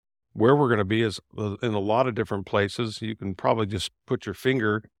where we're going to be is in a lot of different places. You can probably just put your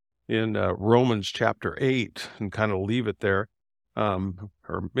finger in Romans chapter 8 and kind of leave it there,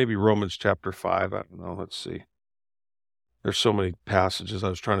 or maybe Romans chapter 5. I don't know. Let's see. There's so many passages. I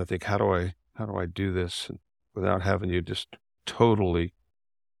was trying to think, how do I do this without having you just totally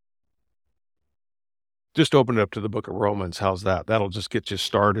just open it up to the book of Romans. How's that? That'll just get you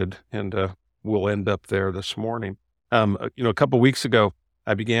started, and we'll end up there this morning. A couple weeks ago,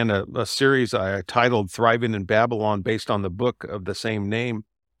 I began a series I titled Thriving in Babylon based on the book of the same name.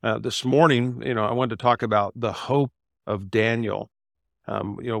 This morning, I wanted to talk about the hope of Daniel.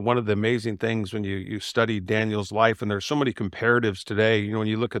 One of the amazing things when you study Daniel's life, and there's so many comparatives today, when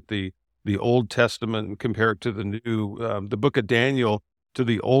you look at the Old Testament and compare it to the New, the book of Daniel to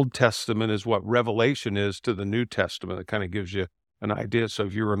the Old Testament is what Revelation is to the New Testament. It kind of gives you an idea. So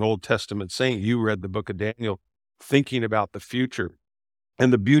if you're an Old Testament saint, you read the book of Daniel thinking about the future.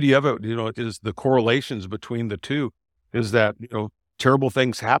 And the beauty of it, is the correlations between the two is that, terrible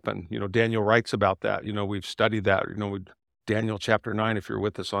things happen. Daniel writes about that. We've studied that, with Daniel chapter 9, if you're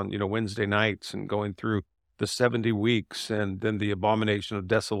with us on, Wednesday nights and going through the 70 weeks and then the abomination of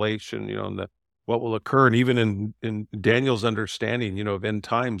desolation, and what will occur. And even in Daniel's understanding, of end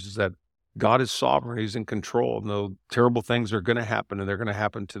times is that God is sovereign. He's in control. And though terrible things are going to happen, and they're going to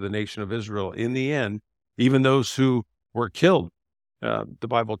happen to the nation of Israel in the end, even those who were killed, the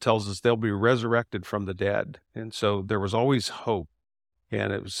Bible tells us they'll be resurrected from the dead. And so there was always hope.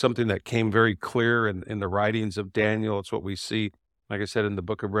 And it was something that came very clear in the writings of Daniel. It's what we see, like I said, in the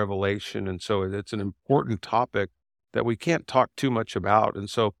book of Revelation. And so it's an important topic that we can't talk too much about. And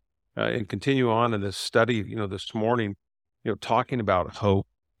so, and continue on in this study, this morning, talking about hope,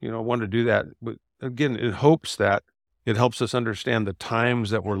 I want to do that, but again, in hopes that it helps us understand the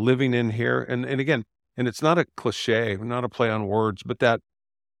times that we're living in here. And again, and it's not a cliche, not a play on words, but that,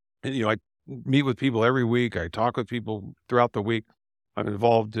 I meet with people every week. I talk with people throughout the week. I'm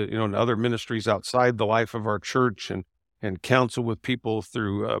involved, in other ministries outside the life of our church and counsel with people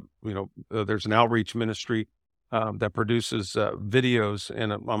through, there's an outreach ministry that produces videos,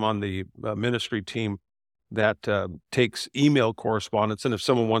 and I'm on the ministry team that takes email correspondence. And if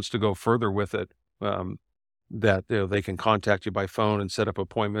someone wants to go further with it, that they can contact you by phone and set up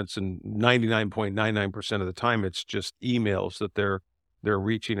appointments. And 99.99% of the time, it's just emails that they're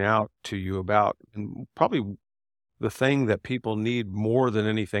reaching out to you about. And probably the thing that people need more than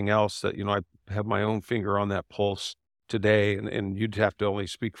anything else that, I have my own finger on that pulse today, and you'd have to only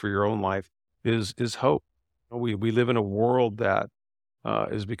speak for your own life, is hope. We live in a world that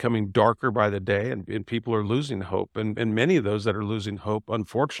is becoming darker by the day, and people are losing hope. And many of those that are losing hope,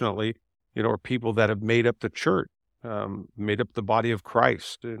 unfortunately, are people that have made up the church, made up the body of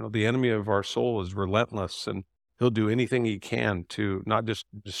Christ. The enemy of our soul is relentless, and he'll do anything he can to not just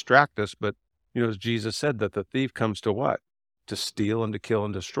distract us, but, as Jesus said, that the thief comes to what? To steal and to kill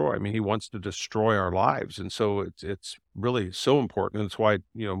and destroy. I mean, he wants to destroy our lives. And so it's really so important. And that's why,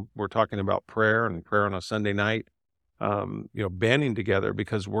 we're talking about prayer and prayer on a Sunday night, banding together,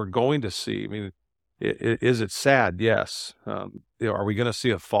 because we're going to see, I mean, is it sad? Yes. Are we going to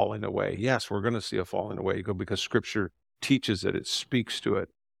see a falling away? Yes, we're going to see a falling away because Scripture teaches it. It speaks to it.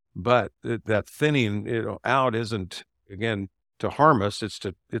 But that thinning, out isn't, again, to harm us. It's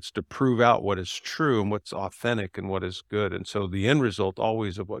to prove out what is true and what's authentic and what is good. And so the end result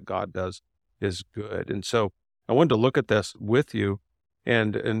always of what God does is good. And so I wanted to look at this with you,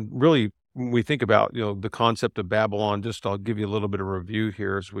 and really, when we think about, the concept of Babylon, I'll give you a little bit of review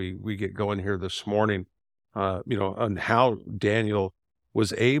here as we get going here this morning, on how Daniel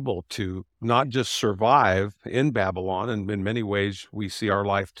was able to not just survive in Babylon. And in many ways, we see our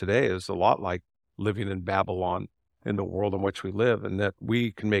life today as a lot like living in Babylon in the world in which we live, and that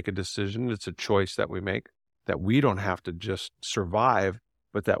we can make a decision. It's a choice that we make, that we don't have to just survive,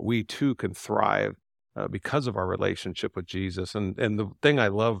 but that we too can thrive because of our relationship with Jesus. And the thing I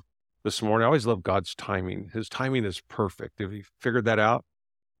love this morning, I always love God's timing. His timing is perfect. Have you figured that out?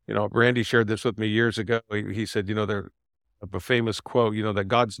 Randy shared this with me years ago. He said, there's a famous quote, that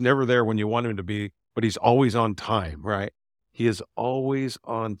God's never there when you want him to be, but he's always on time, right? He is always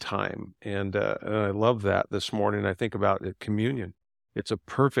on time. And I love that this morning. I think about it, communion. It's a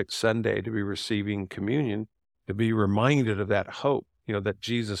perfect Sunday to be receiving communion, to be reminded of that hope, that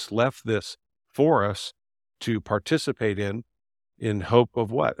Jesus left this for us to participate in hope of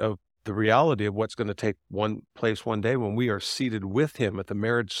what? Of the reality of what's going to take place one day when we are seated with him at the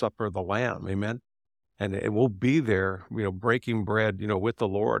marriage supper of the Lamb. Amen. And we'll be there, breaking bread, with the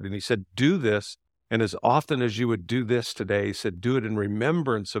Lord. And he said, do this. And as often as you would do this today, he said, do it in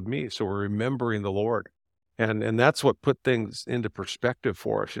remembrance of me. So we're remembering the Lord. And that's what put things into perspective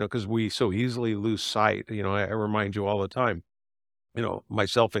for us, because we so easily lose sight. I remind you all the time,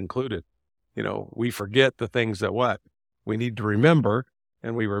 myself included, we forget the things that what we need to remember,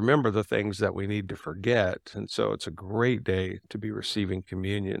 and we remember the things that we need to forget. And so it's a great day to be receiving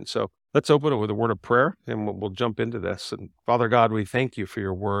communion. So let's open it with a word of prayer, and we'll jump into this. And Father God, we thank you for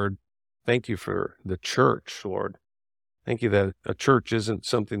your word. Thank you for the church, Lord. Thank you that a church isn't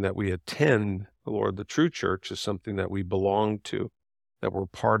something that we attend, Lord. The true church is something that we belong to, that we're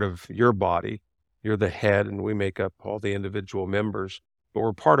part of your body. You're the head, and we make up all the individual members, but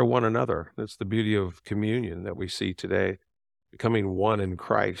we're part of one another. That's the beauty of communion that we see today, becoming one in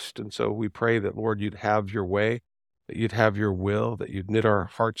Christ. And so we pray that, Lord, you'd have your way, that you'd have your will, that you'd knit our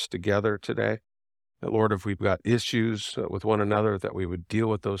hearts together today. That, Lord, if we've got issues with one another, that we would deal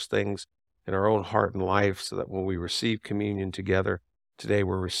with those things in our own heart and life, so that when we receive communion together today,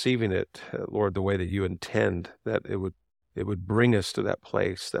 we're receiving it, Lord, the way that you intend, that it would bring us to that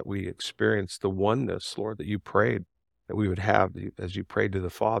place that we experience the oneness, Lord, that you prayed that we would have, as you prayed to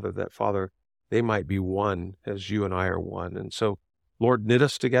the Father, that Father, they might be one as you and I are one. And so, Lord, knit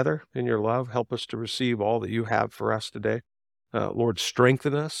us together in your love. Help us to receive all that you have for us today. Lord,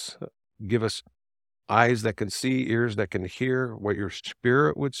 strengthen us. Give us eyes that can see, ears that can hear what your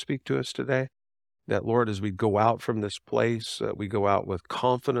Spirit would speak to us today. That, Lord, as we go out from this place, we go out with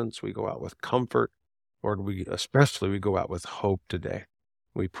confidence, we go out with comfort. Lord, we go out with hope today.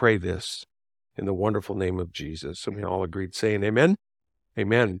 We pray this in the wonderful name of Jesus. And we all agreed saying amen.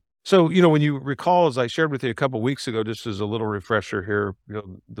 Amen. So, when you recall, as I shared with you a couple of weeks ago, just as a little refresher here,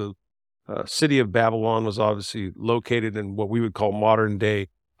 the city of Babylon was obviously located in what we would call modern day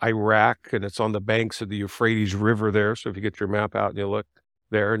Iraq, and it's on the banks of the Euphrates River there. So if you get your map out and you look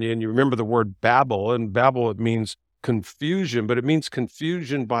there, and you remember the word Babel, and Babel, it means confusion, but it means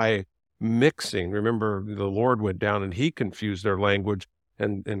confusion by mixing. Remember, the Lord went down and he confused their language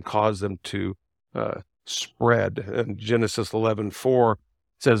and caused them to spread. And Genesis 11:4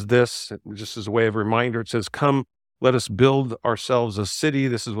 says this, just as a way of reminder, it says, "Come, let us build ourselves a city."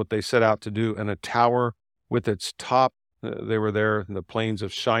 This is what they set out to do, "and a tower with its top." They were there in the plains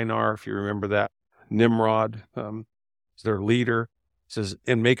of Shinar, if you remember that. Nimrod is their leader. It says,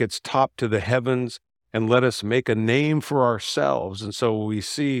 "And make its top to the heavens, and let us make a name for ourselves." And so we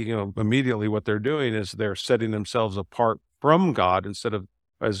see, immediately what they're doing is they're setting themselves apart from God, instead of,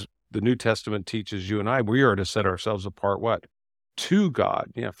 as the New Testament teaches you and I, we are to set ourselves apart, what? To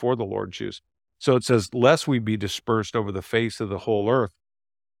God, for the Lord's use. So it says, "Lest we be dispersed over the face of the whole earth."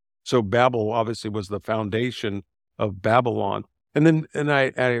 So Babel obviously was the foundation of Babylon. And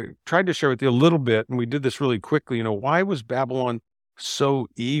I tried to share with you a little bit, and we did this really quickly, why was Babylon so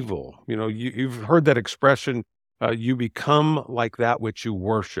evil? You've heard that expression, you become like that which you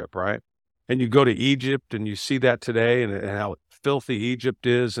worship, right? And you go to Egypt and you see that today, and how filthy Egypt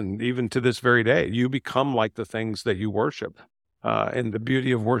is. And even to this very day, you become like the things that you worship. And the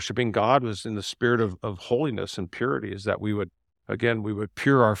beauty of worshiping God was in the spirit of holiness and purity, is that we would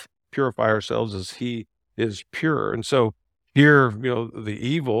purify ourselves as he is pure. And so here, the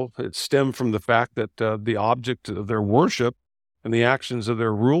evil, it stemmed from the fact that the object of their worship and the actions of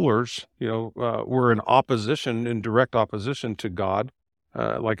their rulers, were in direct opposition to God.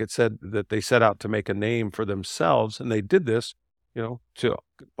 Like it said, that they set out to make a name for themselves, and they did this, to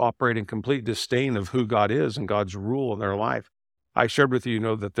operate in complete disdain of who God is and God's rule in their life. I shared with you,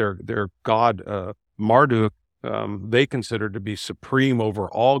 that their god, Marduk, they considered to be supreme over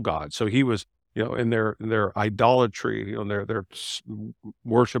all gods. So he was, in their idolatry, their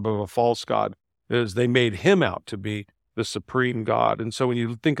worship of a false god, is they made him out to be the supreme God. And so when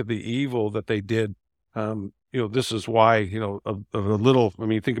you think of the evil that they did, this is why,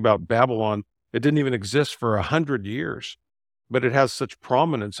 think about Babylon. It didn't even exist for 100 years, but it has such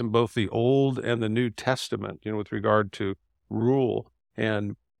prominence in both the Old and the New Testament, with regard to rule.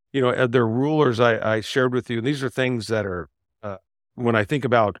 And, their rulers, I shared with you, and these are things that are, when I think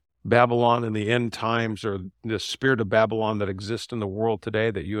about Babylon in the end times, or the spirit of Babylon that exists in the world today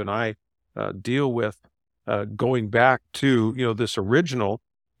that you and I deal with, going back to, this original,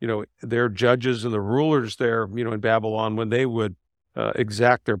 their judges and the rulers there, in Babylon, when they would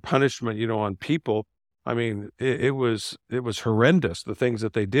exact their punishment, on people. I mean, it was horrendous, the things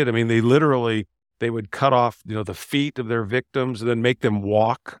that they did. I mean, they would cut off, the feet of their victims and then make them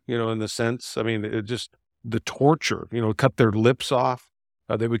walk, in the sense. I mean, it just, the torture, cut their lips off.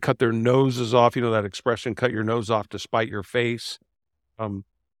 They would cut their noses off, that expression, cut your nose off to spite your face.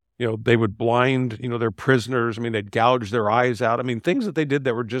 They would blind, their prisoners. I mean, they'd gouge their eyes out. I mean, things that they did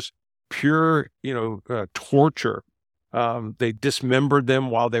that were just pure, torture. They dismembered them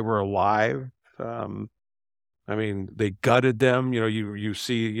while they were alive. I mean, they gutted them. You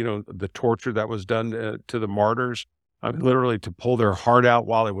see, the torture that was done to the martyrs, literally to pull their heart out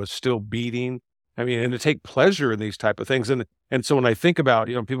while it was still beating. I mean, and to take pleasure in these type of things. And so when I think about,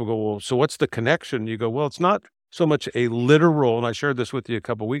 people go, well, so what's the connection? You go, well, it's not so much a literal, and I shared this with you a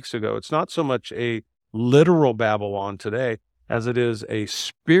couple weeks ago. It's not so much a literal Babylon today as it is a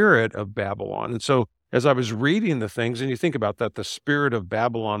spirit of Babylon. And so as I was reading the things, and you think about that, the spirit of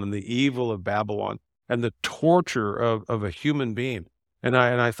Babylon and the evil of Babylon and the torture of a human being. And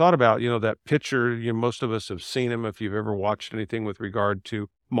I thought about, that picture, most of us have seen him if you've ever watched anything with regard to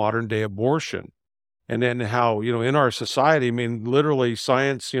modern day abortion. And then how, in our society, I mean, literally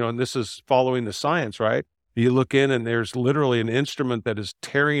science, and this is following the science, right? You look in and there's literally an instrument that is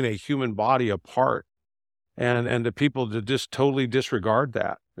tearing a human body apart, and the people to just totally disregard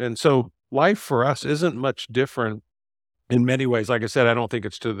that. And so life for us isn't much different in many ways. Like I said, I don't think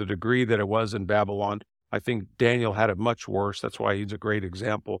it's to the degree that it was in Babylon. I think Daniel had it much worse. That's why he's a great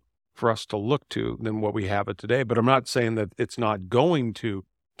example for us to look to than what we have it today. But I'm not saying that it's not going to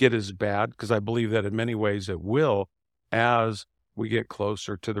get as bad, because I believe that in many ways it will, as we get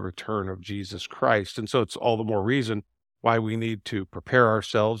closer to the return of Jesus Christ. And so it's all the more reason why we need to prepare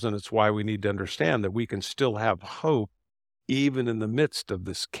ourselves, and it's why we need to understand that we can still have hope even in the midst of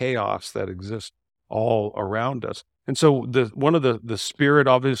this chaos that exists all around us. And so one of the spirit,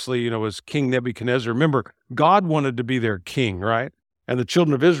 obviously, was King Nebuchadnezzar. Remember, God wanted to be their king, right? And the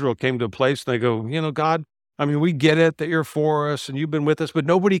children of Israel came to a place and they go, God, I mean, we get it that you're for us and you've been with us, but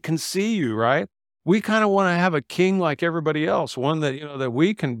nobody can see you, right? We kind of want to have a king like everybody else, one that, that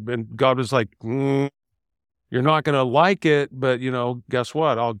we can. And God was like, you're not going to like it, but, guess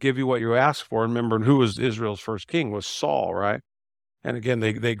what? I'll give you what you asked for. And remember, who was Israel's first king? Was Saul, right? And again,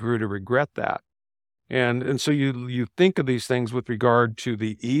 they grew to regret that. And so you think of these things with regard to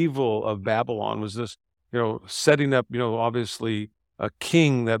the evil of Babylon was this, setting up, obviously a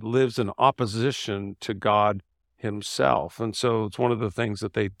king that lives in opposition to God himself. And so it's one of the things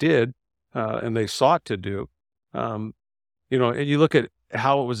that they did, and they sought to do. And you look at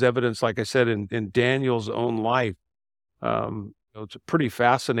how it was evidenced, like I said, in Daniel's own life. It's pretty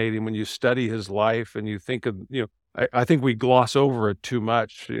fascinating when you study his life and you think of, I think we gloss over it too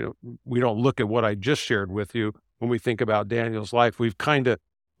much. We don't look at what I just shared with you when we think about Daniel's life. We've kind of,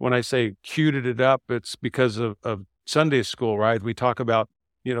 when I say queued it up, it's because of Sunday school, right? We talk about,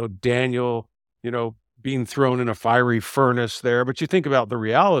 Daniel, being thrown in a fiery furnace there. But you think about the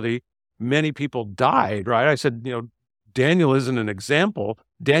reality, many people died, right? I said, Daniel isn't an example.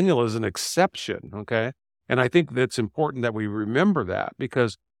 Daniel is an exception, okay? And I think that's important that we remember that,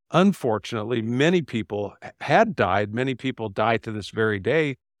 because unfortunately, many people had died. Many people die to this very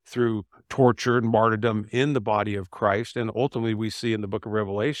day through torture and martyrdom in the body of Christ. And ultimately, we see in the book of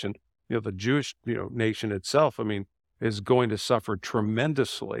Revelation, the Jewish, nation itself, I mean, is going to suffer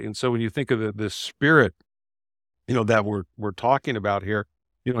tremendously. And so when you think of the spirit, that we're talking about here,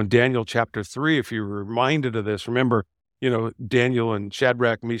 in Daniel chapter 3, if you're reminded of this, remember, Daniel and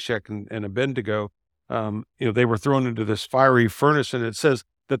Shadrach, Meshach, and Abednego, they were thrown into this fiery furnace, and it says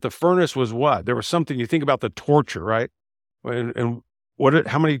that the furnace was what? There was something, you think about the torture, right? And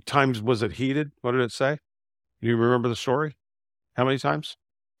how many times was it heated? What did it say? Do you remember the story? How many times?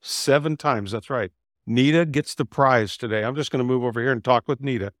 7 times. That's right. Nita gets the prize today. I'm just going to move over here and talk with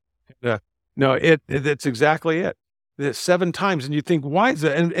Nita. No, it's exactly it. It's 7 times. And you think, why is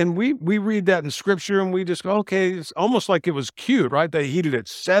that? And we read that in scripture and we just go, okay, it's almost like it was cute, right? They heated it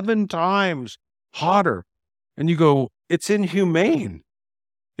 7 times hotter. And you go, it's inhumane.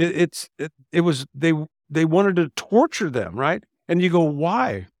 It was, they wanted to torture them, right? And you go,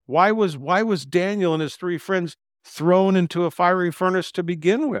 why? Why was Daniel and his 3 friends thrown into a fiery furnace to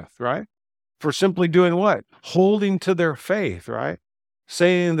begin with, right? For simply doing what? Holding to their faith, right?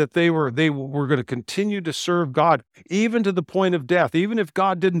 Saying that they were going to continue to serve God, even to the point of death. Even if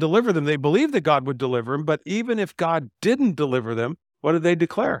God didn't deliver them, they believed that God would deliver them. But even if God didn't deliver them, what did they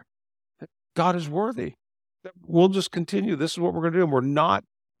declare? That God is worthy. We'll just continue. This is what we're going to do. And we're not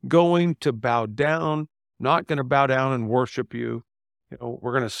going to bow down, not going to bow down and worship you.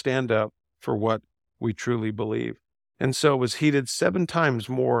 We're going to stand up for what we truly believe. And so it was heated 7 times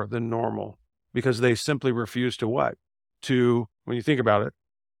more than normal, because they simply refused to what? When you think about it,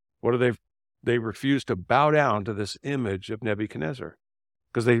 what do they refused to bow down to this image of Nebuchadnezzar,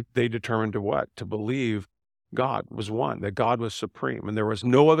 because they determined to what? To believe God was one, that God was supreme, and there was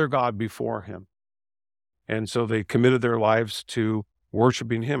no other God before him. And so they committed their lives to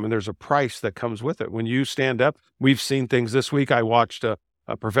worshiping him. And there's a price that comes with it. When you stand up, we've seen things this week. I watched a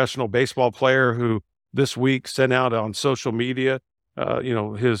professional baseball player who this week sent out on social media,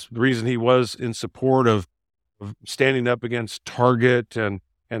 the reason he was in support of standing up against Target and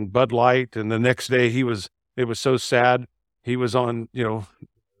Bud Light. And the next day it was so sad. He was on,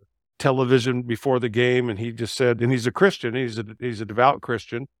 television before the game, and he just said, and he's a Christian, he's a devout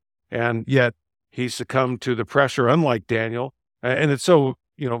Christian, and yet he succumbed to the pressure, unlike Daniel. And it's so,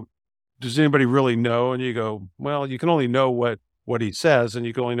 does anybody really know? And you go, well, you can only know what he says, and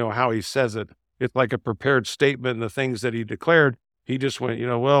you can only know how he says it. It's like a prepared statement, and the things that he declared, he just went,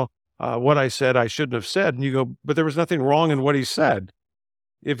 what I said, I shouldn't have said. And you go, but there was nothing wrong in what he said.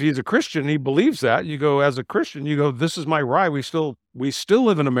 If he's a Christian, he believes that. You go, as a Christian, you go, this is my right. We still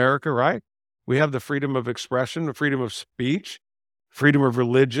live in America, right? We have the freedom of expression, the freedom of speech, freedom of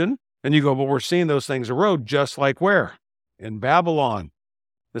religion. And you go, but we're seeing those things erode, just like where? In Babylon.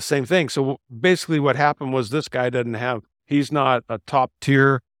 The same thing. So basically what happened was this guy he's not a top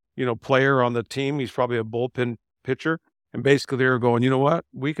tier, player on the team. He's probably a bullpen pitcher. And basically they were going, you know what?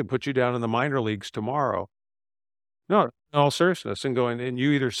 We could put you down in the minor leagues tomorrow. No, in all seriousness, and going, and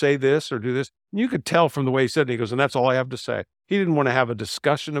you either say this or do this. And you could tell from the way he said it. He goes, and that's all I have to say. He didn't want to have a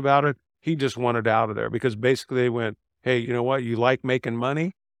discussion about it. He just wanted out of there, because basically they went, hey, you know what? You like making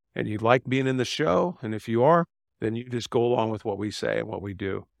money and you like being in the show. And if you are, then you just go along with what we say and what we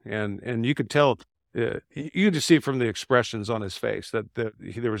do. And you could tell, you could just see from the expressions on his face that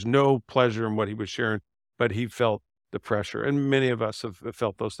there was no pleasure in what he was sharing, but he felt the pressure. And many of us have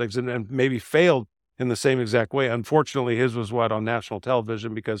felt those things and maybe failed in the same exact way. Unfortunately, his was on national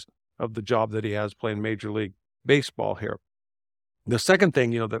television because of the job that he has playing Major League Baseball here. The second thing,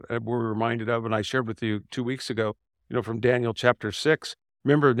 that we're reminded of, and I shared with you 2 weeks ago, from Daniel chapter 6,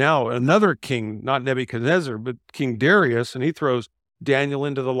 remember now another king, not Nebuchadnezzar, but King Darius, and he throws Daniel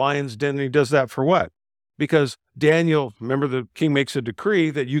into the lion's den. And he does that for what? Because Daniel, remember, the king makes a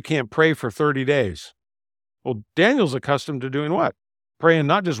decree that you can't pray for 30 days. Well, Daniel's accustomed to doing what? Praying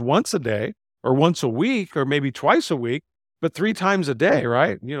not just once a day, or once a week, or maybe twice a week, but 3 times a day,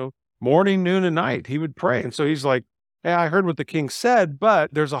 right? Morning, noon, and night, he would pray. And so he's like, hey, I heard what the king said,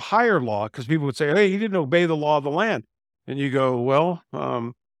 but there's a higher law, because people would say, hey, he didn't obey the law of the land. And you go, well,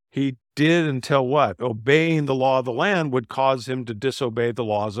 he did until what? Obeying the law of the land would cause him to disobey the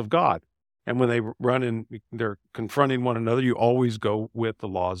laws of God. And when they run and they're confronting one another, you always go with the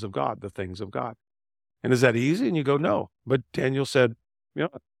laws of God, the things of God. And is that easy? And you go, no. But Daniel said,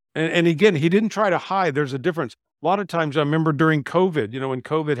 and again, he didn't try to hide. There's a difference. A lot of times I remember during COVID, when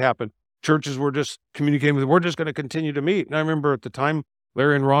COVID happened, churches were just communicating with, we're just going to continue to meet. And I remember at the time,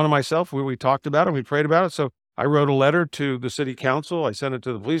 Larry and Ron and myself, we talked about it, we prayed about it. So I wrote a letter to the city council. I sent it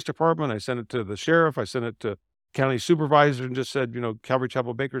to the police department. I sent it to the sheriff. I sent it to county supervisor and just said, Calvary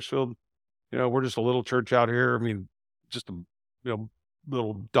Chapel Bakersfield, we're just a little church out here. I mean, just a,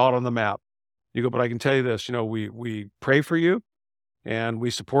 little dot on the map. You go, but I can tell you this, we pray for you. And we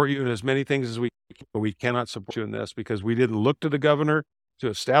support you in as many things as we can, but we cannot support you in this because we didn't look to the governor to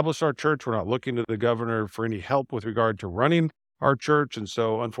establish our church. We're not looking to the governor for any help with regard to running our church. And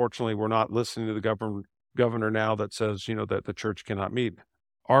so, unfortunately, we're not listening to the governor now that says, that the church cannot meet.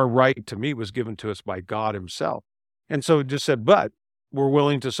 Our right to meet was given to us by God himself. And so it just said, but we're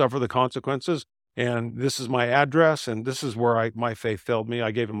willing to suffer the consequences. And this is my address. And this is where my faith failed me.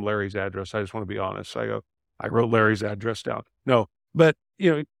 I gave him Larry's address. I just want to be honest. I wrote Larry's address down. No. But,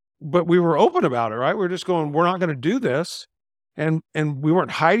 but we were open about it, right? We're just going, we're not going to do this. And we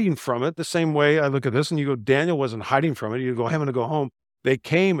weren't hiding from it the same way I look at this and you go, Daniel wasn't hiding from it. You go, I'm going to go home. They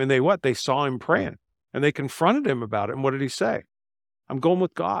came and they saw him praying and they confronted him about it. And what did he say? I'm going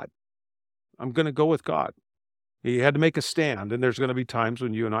with God. I'm going to go with God. He had to make a stand. And there's going to be times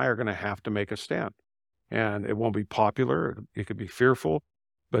when you and I are going to have to make a stand. And it won't be popular. It could be fearful,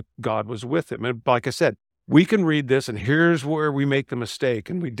 but God was with him. And like I said, we can read this, and here's where we make the mistake.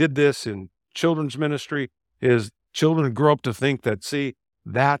 And we did this in children's ministry, is children grow up to think that, see,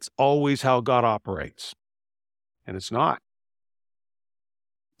 that's always how God operates. And it's not.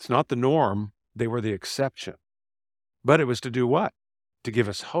 It's not the norm. They were the exception. But it was to do what? To give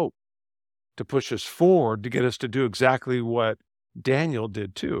us hope, to push us forward, to get us to do exactly what Daniel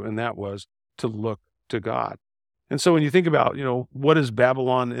did too, and that was to look to God. And so when you think about, what is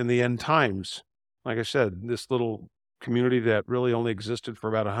Babylon in the end times? Like I said, this little community that really only existed for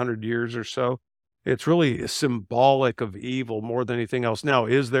about 100 years or so, it's really symbolic of evil more than anything else. Now,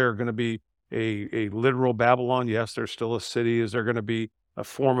 is there going to be a literal Babylon? Yes, there's still a city. Is there going to be a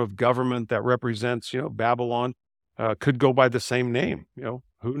form of government that represents, Babylon? Could go by the same name,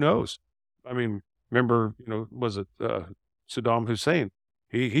 who knows? I mean, remember, was it Saddam Hussein?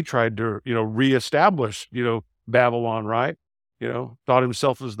 He tried to, reestablish, Babylon, right? Thought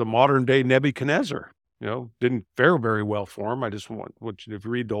himself as the modern day Nebuchadnezzar, didn't fare very well for him. I just want you to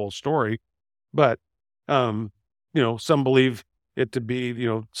read the whole story. But Um, some believe it to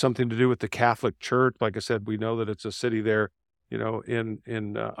be, something to do with the Catholic Church. Like I said, we know that it's a city there,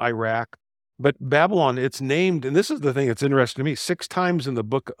 in Iraq. But Babylon, it's named, and this is the thing that's interesting to me, 6 times in the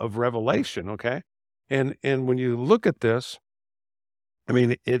book of Revelation, okay? And when you look at this, I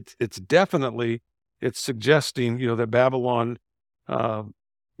mean, it's definitely, it's suggesting, that Babylon, uh,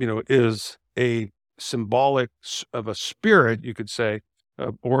 is a symbolic of a spirit, you could say,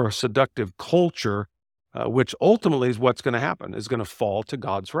 or a seductive culture, which ultimately is what's going to happen, is going to fall to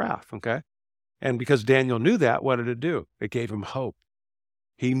God's wrath, okay? And because Daniel knew that, what did it do? It gave him hope.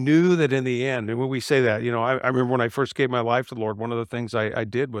 He knew that in the end, and when we say that, I remember when I first gave my life to the Lord, one of the things I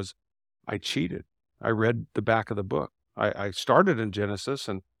did was I cheated. I read the back of the book. I started in Genesis,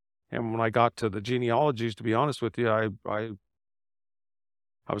 and when I got to the genealogies, to be honest with you, I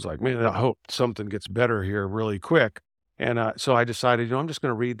was like, man, I hope something gets better here really quick. And so I decided, I'm just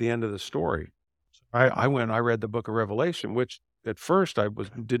going to read the end of the story. I went and I read the book of Revelation, which at first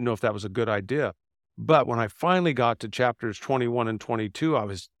didn't know if that was a good idea. But when I finally got to chapters 21 and 22, I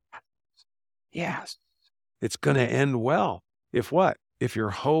was, yes, it's going to end well. If what? If your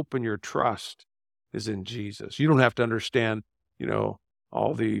hope and your trust is in Jesus. You don't have to understand,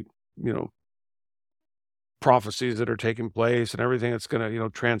 all the, prophecies that are taking place and everything that's going to,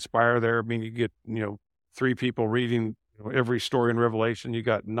 transpire there. I mean, you get, 3 people reading every story in Revelation. You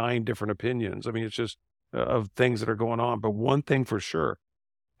got 9 different opinions. I mean, it's just of things that are going on. But one thing for sure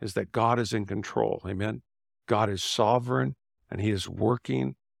is that God is in control. Amen. God is sovereign, and he is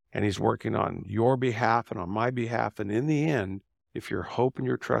working, and he's working on your behalf and on my behalf. And in the end, if your hope and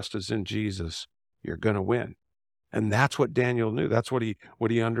your trust is in Jesus, you're going to win. And that's what Daniel knew. That's what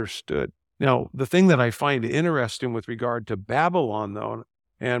he understood. Now, the thing that I find interesting with regard to Babylon, though,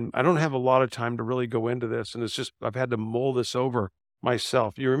 and I don't have a lot of time to really go into this, and it's just, I've had to mull this over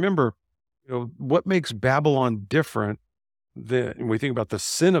myself. You remember, what makes Babylon different when we think about the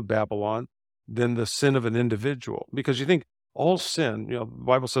sin of Babylon than the sin of an individual? Because you think all sin, the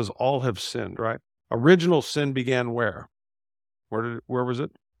Bible says all have sinned, right? Original sin began where? Where was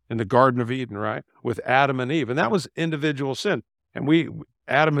it? In the Garden of Eden, right? With Adam and Eve. And that was individual sin. And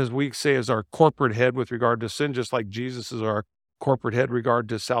Adam, as we say, is our corporate head with regard to sin, just like Jesus is our corporate head regard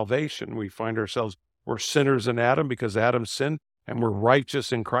to salvation. We find ourselves, we're sinners in Adam because Adam sinned, and we're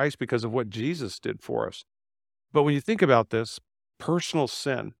righteous in Christ because of what Jesus did for us. But when you think about this, personal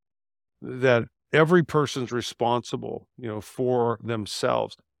sin, that every person's responsible, for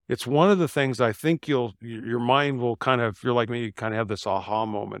themselves. It's one of the things I think your mind will you're like me, you kind of have this aha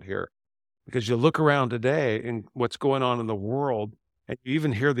moment here, because you look around today and what's going on in the world, and you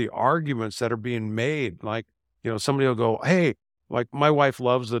even hear the arguments that are being made. Like, somebody will go, hey, like my wife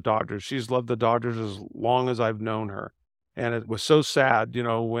loves the Dodgers. She's loved the Dodgers as long as I've known her. And it was so sad,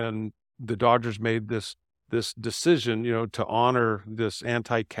 when the Dodgers made this decision, to honor this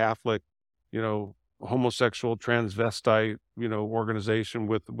anti-Catholic, homosexual transvestite, organization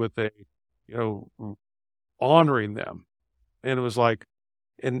with a, honoring them. And it was like,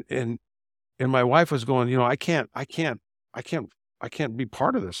 and my wife was going, I can't be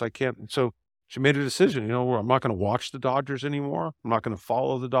part of this. I can't. So she made a decision, where I'm not going to watch the Dodgers anymore. I'm not going to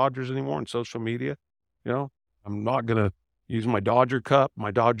follow the Dodgers anymore on social media. I'm not going to use my Dodger cup,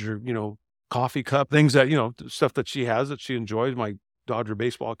 my Dodger, coffee cup, things that, stuff that she has that she enjoys, my Dodger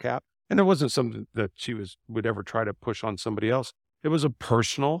baseball cap. And it wasn't something that she would ever try to push on somebody else. It was a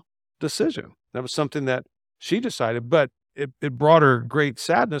personal decision. That was something that she decided, but it brought her great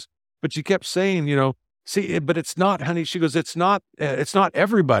sadness. But she kept saying, see, but it's not, honey. She goes, it's not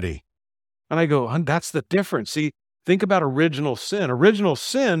everybody. And I go, that's the difference. See, think about original sin. Original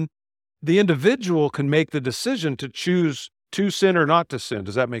sin, the individual can make the decision to choose to sin or not to sin.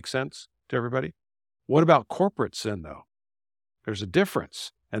 Does that make sense to everybody? What about corporate sin, though? There's a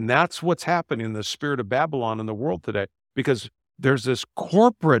difference. And that's what's happening in the spirit of Babylon in the world today, because there's this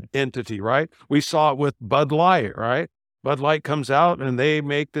corporate entity, right? We saw it with Bud Light, right? Bud Light comes out and they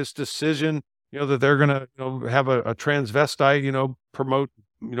make this decision, that they're going to have a transvestite, promote,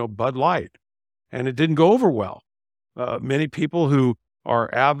 Bud Light. And it didn't go over well. Many people who are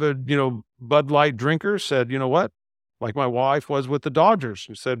avid, Bud Light drinkers said, you know what? Like my wife was with the Dodgers,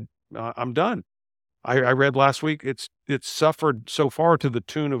 who said, I'm done. I read last week, it's suffered so far to the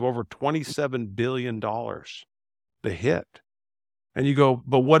tune of over $27 billion, the hit. And you go,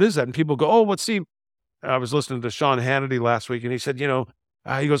 but what is that? And people go, oh, let's see. I was listening to Sean Hannity last week, and he said, he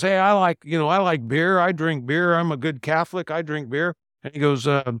goes, hey, I like beer. I drink beer. I'm a good Catholic. I drink beer. And he goes,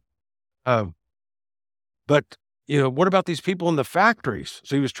 but, what about these people in the factories?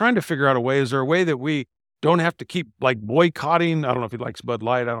 So he was trying to figure out is there a way that we don't have to keep like boycotting? I don't know if he likes Bud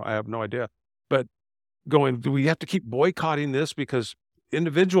Light. I have no idea. But going, do we have to keep boycotting this because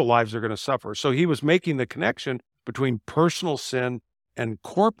individual lives are going to suffer? So he was making the connection between personal sin and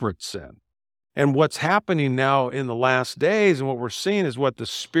corporate sin. And what's happening now in the last days and what we're seeing is what the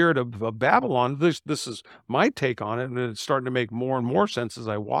spirit of Babylon, this is my take on it, and it's starting to make more and more sense as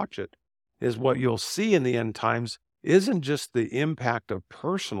I watch it, is what you'll see in the end times isn't just the impact of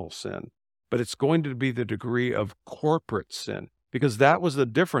personal sin, but it's going to be the degree of corporate sin, because that was the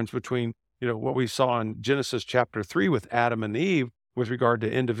difference between, what we saw in Genesis chapter 3 with Adam and Eve with regard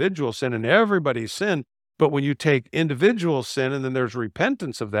to individual sin, and everybody's sin. But when you take individual sin and then there's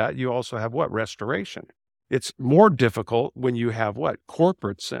repentance of that, you also have what? Restoration. It's more difficult when you have what?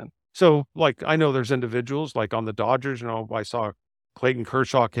 Corporate sin. So like, I know there's individuals like on the Dodgers, I saw Clayton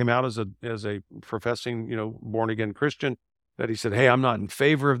Kershaw came out as a professing, born again Christian, that he said, hey, I'm not in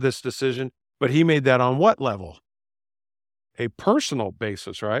favor of this decision, but he made that on what level? A personal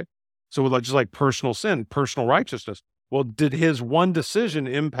basis, right? So just like personal sin, personal righteousness. Well, did his one decision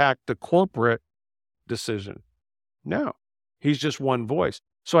impact the corporate decision? No, he's just one voice.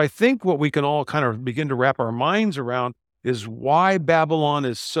 So I think what we can all kind of begin to wrap our minds around is why Babylon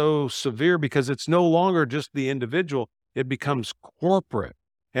is so severe, because it's no longer just the individual, it becomes corporate,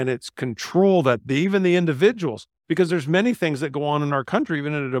 and it's control that even the individuals, because there's many things that go on in our country,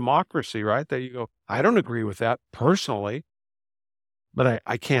 even in a democracy, right? That you go, I don't agree with that personally, but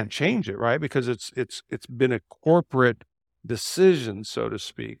I can't change it, right? Because it's been a corporate decision, so to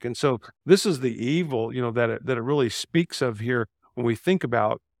speak. And so this is the evil, that it really speaks of here when we think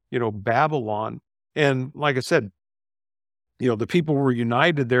about, Babylon. And like I said, the people were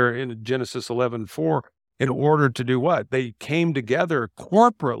united there in Genesis 11:4 in order to do what? They came together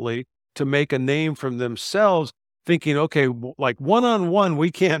corporately to make a name for themselves, thinking, okay, like one-on-one,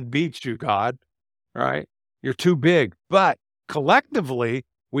 we can't beat you, God, right? You're too big, but collectively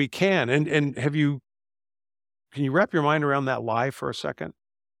we can. And can you wrap your mind around that lie for a second?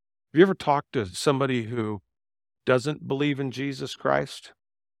 Have you ever talked to somebody who doesn't believe in Jesus Christ?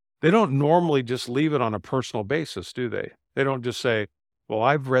 They don't normally just leave it on a personal basis, do they? They don't just say, well,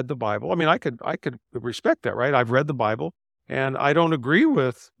 I've read the Bible. I mean, I could respect that, right? I've read the Bible and I don't agree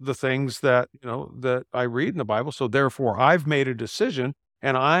with the things that, that I read in the Bible. So therefore I've made a decision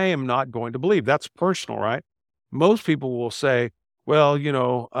and I am not going to believe. That's personal, right? Most people will say, well,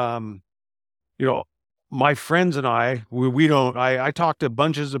 my friends and I, we don't, I talk to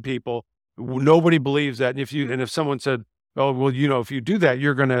bunches of people. Nobody believes that. And if someone said, oh, well, if you do that,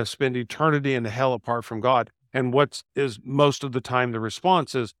 you're going to spend eternity in hell apart from God. And what is most of the time the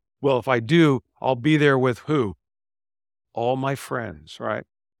response is, well, if I do, I'll be there with who? All my friends, right?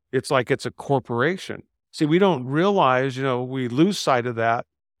 It's like it's a corporation. See, we don't realize, we lose sight of that,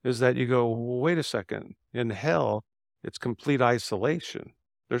 is that you go, well, wait a second. In hell, it's complete isolation.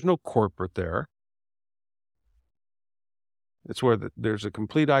 There's no corporate there. It's where there's a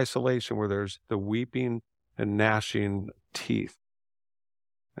complete isolation, where there's the weeping and gnashing teeth.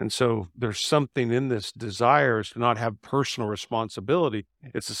 And so there's something in this desire to not have personal responsibility.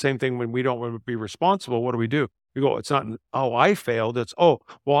 It's the same thing when we don't want to be responsible. What do? We go, it's not, oh, I failed. It's, oh,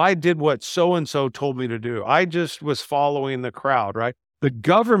 well, I did what so-and-so told me to do. I just was following the crowd, right? The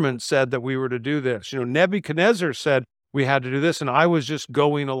government said that we were to do this. Nebuchadnezzar said we had to do this, and I was just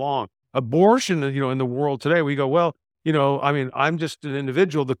going along. Abortion, in the world today, we go, well, I'm just an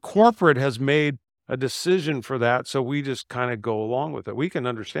individual. The corporate has made a decision for that, so we just kind of go along with it. We can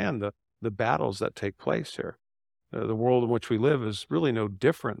understand the battles that take place here. The world in which we live is really no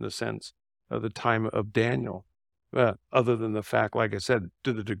different in the sense of the time of Daniel, other than the fact, like I said,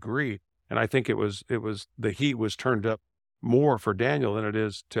 to the degree. And I think it was the heat was turned up more for Daniel than it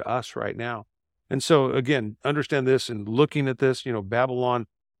is to us right now. And so again, understand this, and looking at this, Babylon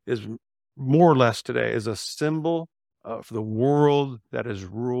is more or less today is a symbol of the world that is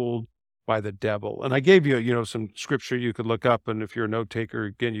ruled by the devil. And I gave you, some scripture you could look up. And if you're a note taker,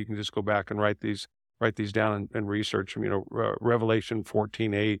 again, you can just go back and write these down and research them. Revelation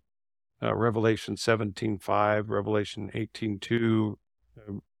 14:8, Revelation 17:5, Revelation 18:2,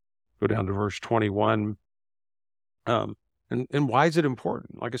 go down to verse 21. And why is it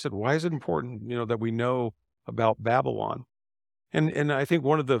important? Like I said, why is it important, that we know about Babylon? And I think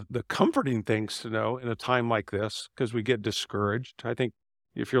one of the comforting things to know in a time like this, because we get discouraged. I think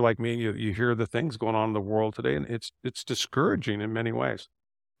if you're like me, you hear the things going on in the world today, and it's discouraging in many ways.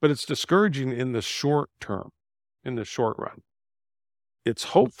 But it's discouraging in the short term, in the short run. It's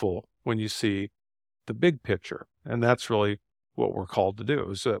hopeful when you see the big picture. And that's really what we're called to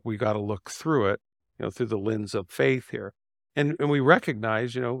do, is that we got to look through it, through the lens of faith here. And we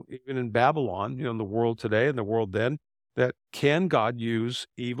recognize, even in Babylon, in the world today and the world then, that can God use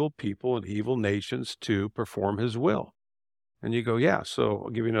evil people and evil nations to perform his will? And you go, yeah. So I'll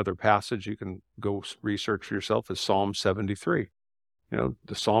give you another passage you can go research for yourself, is Psalm 73.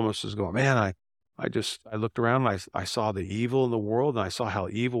 The psalmist is going, man, I looked around and I saw the evil in the world, and I saw how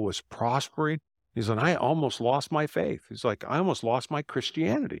evil was prospering. He's like, I almost lost my faith. He's like, I almost lost my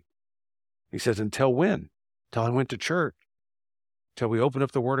Christianity. He says, until when? Until I went to church, until we opened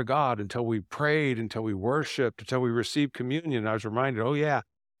up the Word of God, until we prayed, until we worshiped, until we received communion. And I was reminded, oh yeah,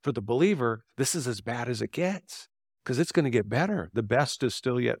 for the believer, this is as bad as it gets, because it's going to get better. The best is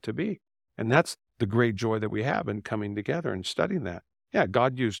still yet to be. And that's the great joy that we have in coming together and studying that. Yeah,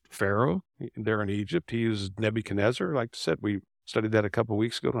 God used Pharaoh there in Egypt. He used Nebuchadnezzar. Like I said, we studied that a couple of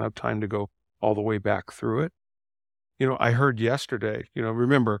weeks ago. Don't have time to go all the way back through it. I heard yesterday,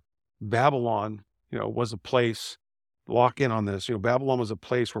 remember Babylon, was a place, lock in on this, Babylon was a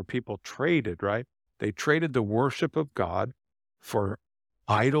place where people traded, right? They traded the worship of God for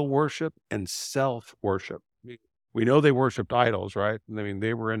idol worship and self-worship. We know they worshiped idols, right? I mean,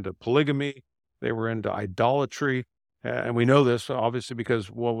 they were into polygamy. They were into idolatry. And we know this obviously because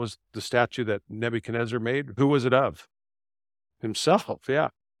what was the statue that Nebuchadnezzar made? Who was it of? Himself. Yeah.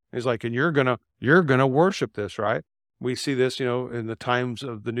 He's like, and you're going to worship this, right? We see this, in the times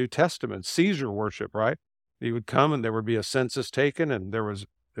of the New Testament, Caesar worship, right? He would come and there would be a census taken, and there was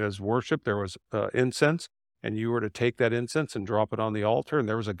worship, there was incense, and you were to take that incense and drop it on the altar. And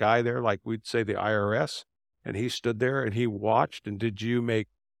there was a guy there, like we'd say the IRS, and he stood there and he watched. And did you make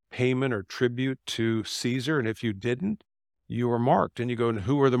payment or tribute to Caesar? And if you didn't, you were marked. And you go, and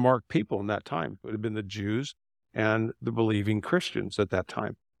who were the marked people in that time? It would have been the Jews and the believing Christians at that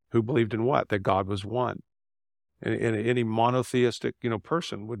time, who believed in what? That God was one. And any monotheistic,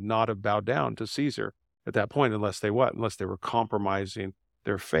 person would not have bowed down to Caesar at that point unless they were compromising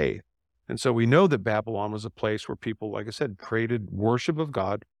their faith. And so we know that Babylon was a place where people, like I said, traded worship of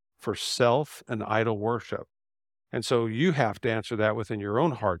God for self and idol worship. And so you have to answer that within your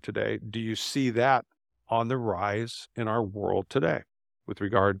own heart today. Do you see that on the rise in our world today with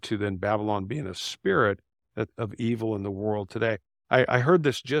regard to then Babylon being a spirit of evil in the world today? I heard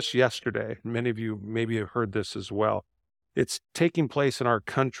this just yesterday. Many of you maybe have heard this as well. It's taking place in our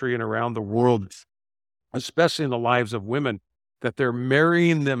country and around the world, especially in the lives of women, that they're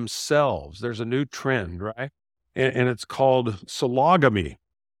marrying themselves. There's a new trend, right? And it's called sologamy.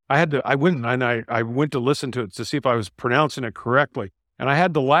 I went to listen to it to see if I was pronouncing it correctly. And I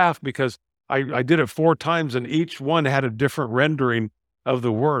had to laugh because I did it 4 times and each one had a different rendering of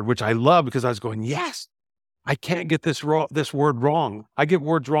the word, which I love because I was going, yes, I can't get this word wrong. I get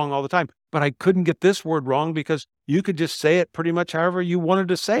words wrong all the time, but I couldn't get this word wrong because you could just say it pretty much however you wanted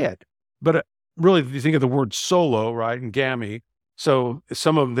to say it. But really, if you think of the word solo, right, and gammy, so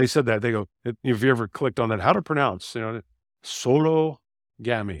some of them, they said that, they go, if you ever clicked on that, how to pronounce, solo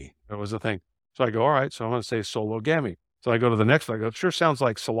gammy, that was the thing. So I go, all right, so I'm going to say solo gammy. So I go to the next one, I go, it sure sounds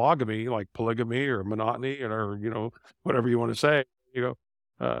like sologamy, like polygamy or monotony or, whatever you want to say.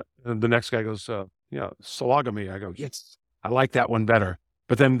 And the next guy goes, sologamy. I go, yes, I like that one better.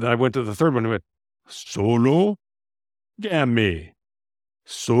 But then I went to the third one and went, solo gammy,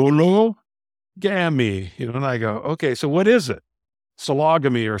 solo gammy, and I go, okay, so what is it?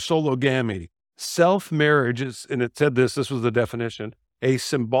 Sologamy or sologamy. Self-marriage is, and it said this was the definition, a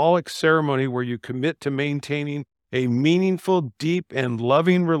symbolic ceremony where you commit to maintaining a meaningful, deep, and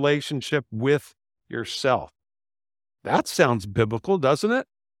loving relationship with yourself. That sounds biblical, doesn't it?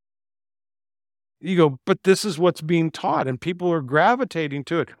 You go, but this is what's being taught, and people are gravitating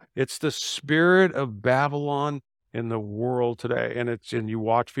to it. It's the spirit of Babylon in the world today. And you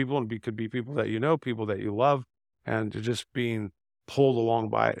watch people, and it could be people that you know, people that you love, and you're just being pulled along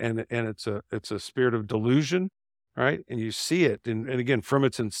by it. And it's a spirit of delusion, right? And you see it. And again, from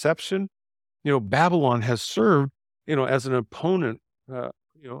its inception, Babylon has served, as an opponent,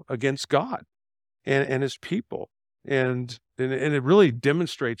 against God and his people. And it really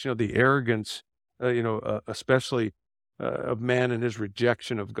demonstrates, the arrogance, especially of man and his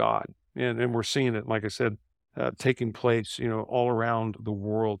rejection of God. And we're seeing it, like I said, taking place, all around the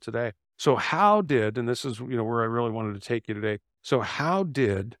world today. So how did, and this is, where I really wanted to take you today. So how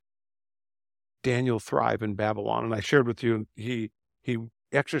did Daniel thrive in Babylon? And I shared with you, he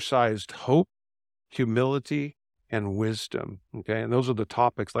exercised hope, humility, and wisdom. Okay. And those are the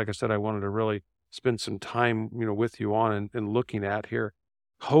topics, like I said, I wanted to really spend some time, with you on and looking at here.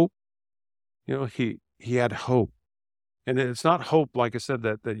 Hope, he had hope. And it's not hope, like I said,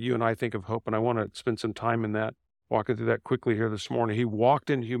 that you and I think of hope. And I want to spend some time in that, walking through that quickly here this morning. He walked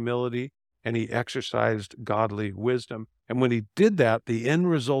in humility and he exercised godly wisdom. And when he did that, the end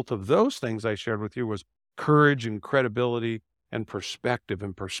result of those things I shared with you was courage and credibility and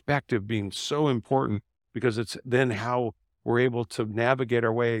perspective being so important because it's then how we're able to navigate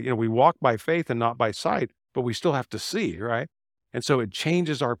our way. We walk by faith and not by sight, but we still have to see, right? And so it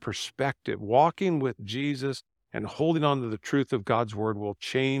changes our perspective. Walking with Jesus and holding on to the truth of God's word will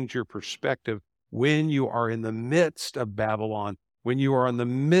change your perspective when you are in the midst of Babylon, when you are in the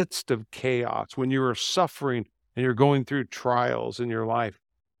midst of chaos, when you are suffering and you're going through trials in your life.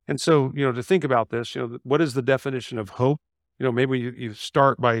 And so, to think about this, what is the definition of hope? Maybe you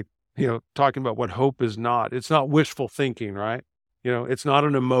start by, talking about what hope is not. It's not wishful thinking, right? It's not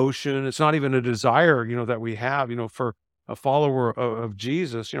an emotion. It's not even a desire, that we have, for a follower of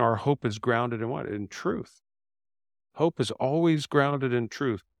Jesus, our hope is grounded in what? In truth. Hope is always grounded in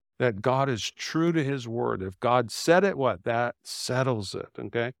truth, that God is true to his word. If God said it, what? That settles it,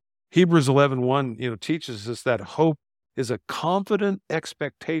 okay? Hebrews 11:1, teaches us that hope is a confident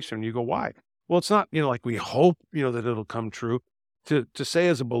expectation. You go, why? Well, it's not, like we hope, that it'll come true. To say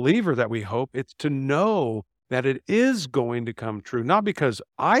as a believer that we hope, it's to know that it is going to come true, not because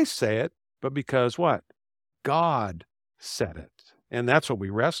I say it, but because what? God said it. And that's what we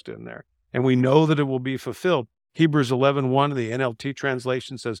rest in there. And we know that it will be fulfilled. Hebrews 11:1, the NLT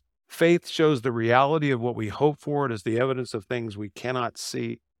translation says, faith shows the reality of what we hope for. It is the evidence of things we cannot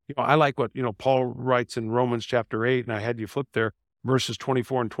see. I like what, Paul writes in Romans chapter 8, and I had you flip there, verses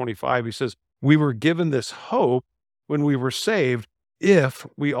 24 and 25. He says, we were given this hope when we were saved. If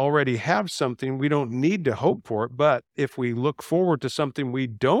we already have something, we don't need to hope for it. But if we look forward to something we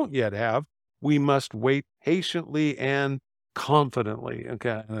don't yet have, we must wait patiently and confidently.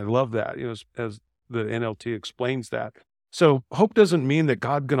 Okay. And I love that, as the NLT explains that. So hope doesn't mean that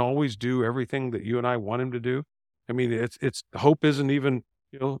God can always do everything that you and I want him to do. I mean, it's hope isn't even,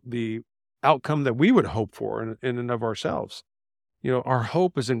 the outcome that we would hope for in and of ourselves. Our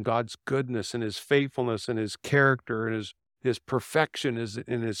hope is in God's goodness and his faithfulness and his character and his perfection is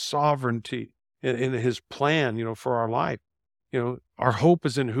in his sovereignty, in his plan, for our life. Our hope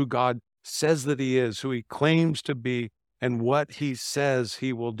is in who God says that he is, who he claims to be, and what he says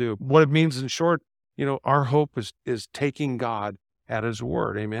he will do. What it means in short, our hope is taking God at his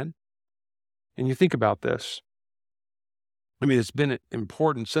word. Amen. And you think about this. I mean, it's been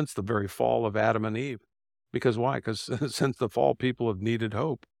important since the very fall of Adam and Eve. Because why? Because since the fall, people have needed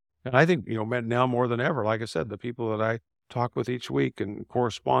hope. And I think, now more than ever, like I said, the people that I talk with each week and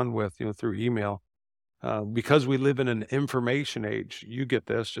correspond with, through email, because we live in an information age, you get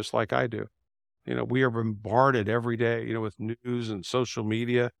this just like I do. We are bombarded every day, with news and social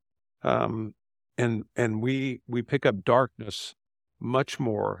media. And we pick up darkness much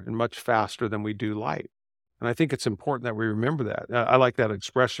more and much faster than we do light. And I think it's important that we remember that. I like that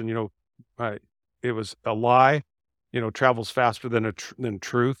expression, it was a lie, travels faster than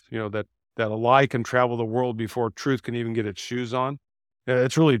truth, that a lie can travel the world before truth can even get its shoes on.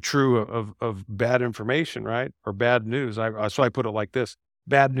 It's really true of bad information, right? Or bad news. So I put it like this.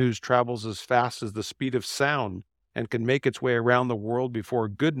 Bad news travels as fast as the speed of sound and can make its way around the world before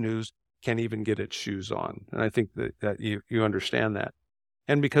good news can even get its shoes on. And I think that you understand that.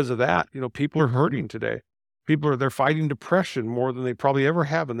 And because of that, people are hurting today. They're fighting depression more than they probably ever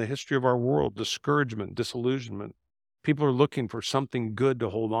have in the history of our world, discouragement, disillusionment. People are looking for something good to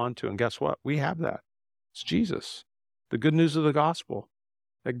hold on to. And guess what? We have that. It's Jesus. The good news of the gospel,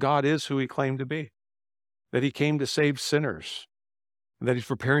 that God is who he claimed to be, that he came to save sinners, and that he's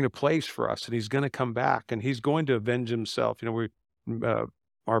preparing a place for us, and he's going to come back, and he's going to avenge himself.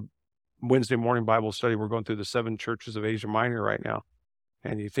 Our Wednesday morning Bible study, we're going through the 7 churches of Asia Minor right now.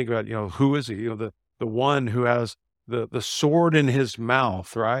 And you think about, who is he? The one who has the sword in his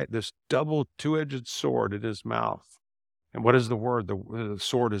mouth, right? This double two-edged sword in his mouth. And what is the word? The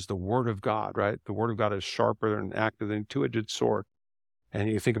sword is the word of God, right? The word of God is sharper and active than a two-edged sword. And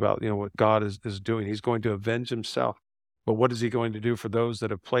you think about, what God is doing. He's going to avenge himself. But what is he going to do for those that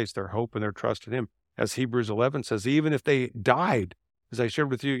have placed their hope and their trust in him? As Hebrews 11 says, even if they died, as I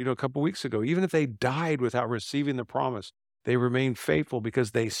shared with you, a couple weeks ago, even if they died without receiving the promise, they remained faithful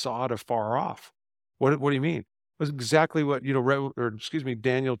because they saw it afar off. What do you mean? That's exactly what,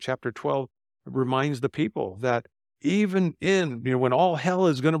 Daniel chapter 12 reminds the people that even in, when all hell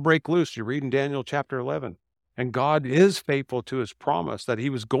is going to break loose, you read in Daniel chapter 11, and God is faithful to his promise that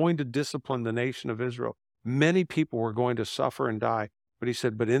he was going to discipline the nation of Israel. Many people were going to suffer and die, but he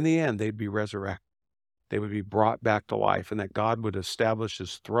said, but in the end, they'd be resurrected. They would be brought back to life, and that God would establish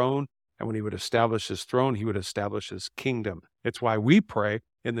his throne. And when he would establish his throne, he would establish his kingdom. It's why we pray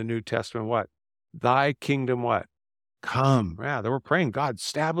in the New Testament, what? Thy kingdom what? Come. Yeah, they were praying, God,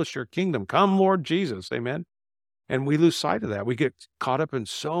 establish your kingdom. Come, Lord Jesus. Amen. And we lose sight of that. We get caught up in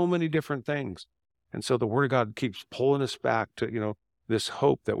so many different things. And so the Word of God keeps pulling us back to, this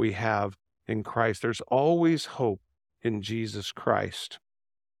hope that we have in Christ. There's always hope in Jesus Christ.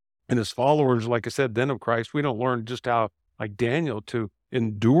 And as followers, like I said, then of Christ, we don't learn just how, like Daniel, to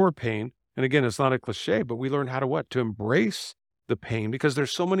endure pain. And again, it's not a cliche, but we learn how to what? To embrace the pain, because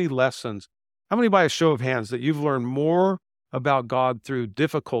there's so many lessons. How many, by a show of hands, that you've learned more about God through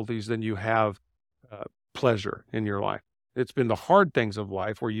difficulties than you have pleasure in your life? It's been the hard things of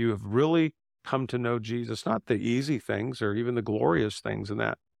life where you have really come to know Jesus, not the easy things or even the glorious things in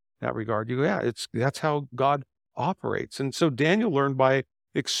that regard. That's how God operates. And so Daniel learned by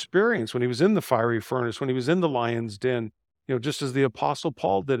experience when he was in the fiery furnace, when he was in the lion's den, just as the Apostle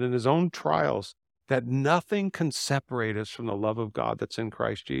Paul did in his own trials, that nothing can separate us from the love of God that's in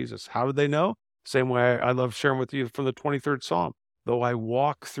Christ Jesus. How did they know? Same way I love sharing with you from the 23rd Psalm. Though I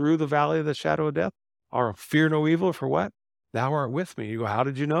walk through the valley of the shadow of death, I'll fear no evil, for what? Thou art with me. You go, how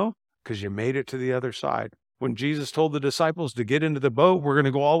did you know? Because you made it to the other side. When Jesus told the disciples to get into the boat, we're going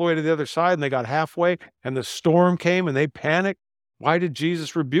to go all the way to the other side, and they got halfway, and the storm came, and they panicked. Why did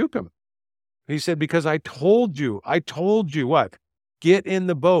Jesus rebuke them? He said, because I told you what? Get in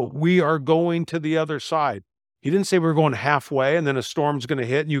the boat. We are going to the other side. He didn't say we're going halfway and then a storm's going to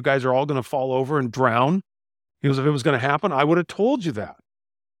hit and you guys are all going to fall over and drown. He goes, if it was going to happen, I would have told you that,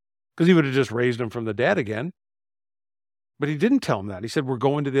 because he would have just raised him from the dead again. But he didn't tell him that. He said, we're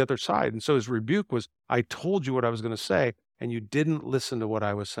going to the other side. And so his rebuke was, I told you what I was going to say, and you didn't listen to what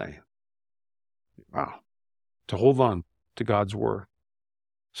I was saying. Wow. To hold on to God's word.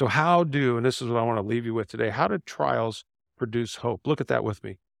 So and this is what I want to leave you with today, how do trials produce hope? Look at that with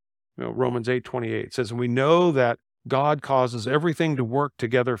me. Romans 8:28 says, and we know that God causes everything to work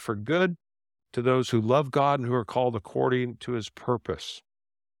together for good to those who love God and who are called according to his purpose.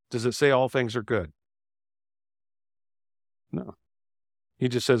 Does it say all things are good? No. He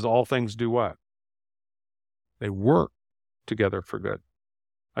just says all things do what? They work together for good.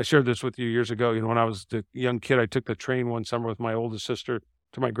 I shared this with you years ago. When I was a young kid, I took the train one summer with my oldest sister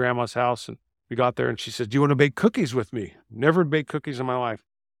to my grandma's house, and we got there, and she said, do you want to bake cookies with me? Never baked cookies in my life.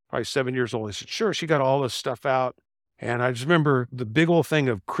 Probably 7 years old. I said, sure. She got all this stuff out, and I just remember the big old thing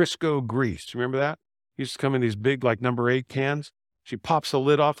of Crisco grease. Remember that? It used to come in these big, like number 8 cans. She pops the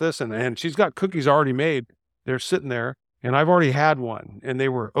lid off this, and she's got cookies already made. They're sitting there, and I've already had one, and they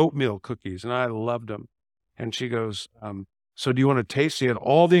were oatmeal cookies, and I loved them. And she goes, so do you want to taste? She had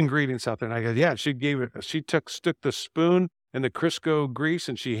all the ingredients out there. And I go, yeah. She stuck the spoon in the Crisco grease,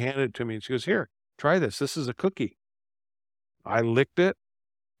 and she handed it to me. And she goes, here, try this. This is a cookie. I licked it,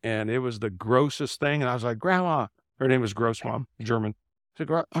 and it was the grossest thing. And I was like, Grandma, her name was Gross Mom, German. I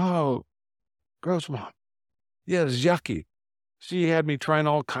said, oh, Gross Mom. Yeah, it's yucky. She had me trying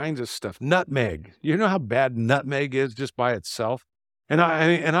all kinds of stuff. Nutmeg. You know how bad nutmeg is just by itself? And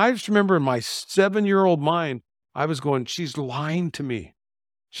I just remember in my 7-year-old mind, I was going, she's lying to me.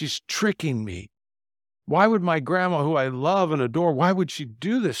 She's tricking me. Why would my grandma, who I love and adore, why would she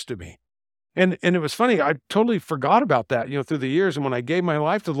do this to me? And it was funny. I totally forgot about that, through the years. And when I gave my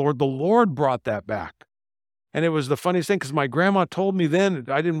life to the Lord brought that back. And it was the funniest thing, because my grandma told me then,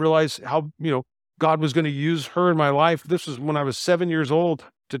 I didn't realize how, God was going to use her in my life. This was when I was 7 years old,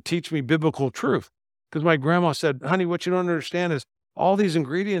 to teach me biblical truth. Because my grandma said, honey, what you don't understand is all these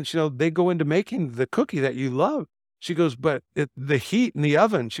ingredients, they go into making the cookie that you love. She goes, but the heat in the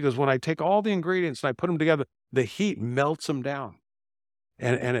oven, she goes, when I take all the ingredients and I put them together, the heat melts them down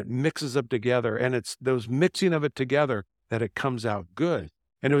and it mixes them together. And it's those mixing of it together that it comes out good.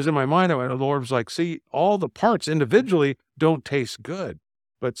 And it was in my mind, the Lord was like, see, all the parts individually don't taste good,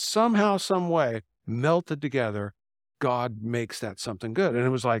 but somehow, some way, melted together, God makes that something good. And it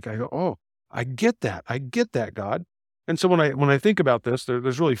was like, I go, oh, I get that, God. And so when I think about this,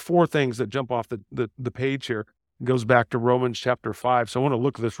 there's really 4 things that jump off the page here. It goes back to Romans chapter 5. So I want to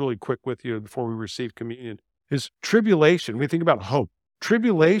look at this really quick with you before we receive communion. Is tribulation. We think about hope.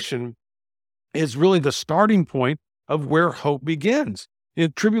 Tribulation is really the starting point of where hope begins.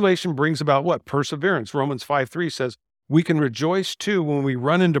 Tribulation brings about what? Perseverance. Romans 5:3 says, we can rejoice too when we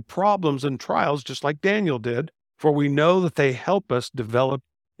run into problems and trials, just like Daniel did, for we know that they help us develop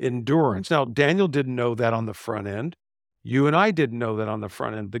endurance. Now, Daniel didn't know that on the front end. You and I didn't know that on the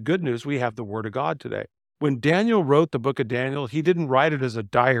front end. The good news, we have the Word of God today. When Daniel wrote the book of Daniel, he didn't write it as a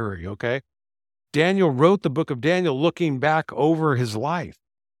diary, okay? Daniel wrote the book of Daniel looking back over his life.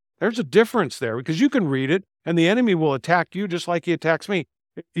 There's a difference there, because you can read it and the enemy will attack you just like he attacks me.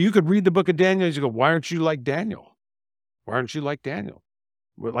 You could read the book of Daniel and you go, why aren't you like Daniel? Why aren't you like Daniel?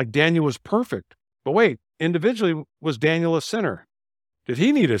 Well, like Daniel was perfect. But wait, individually, was Daniel a sinner? Did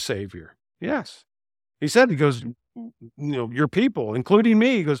he need a savior? Yes. He goes, your people, including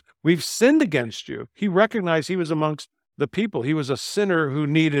me. He goes, we've sinned against you. He recognized he was amongst the people. He was a sinner who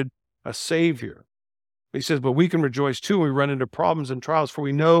needed a savior. He says, but we can rejoice too when we run into problems and trials, for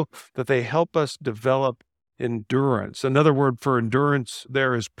we know that they help us develop endurance. Another word for endurance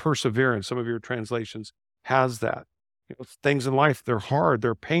there is perseverance. Some of your translations has that. Things in life, they're hard,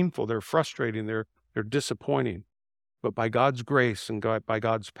 they're painful, they're frustrating, they're disappointing. But by God's grace and by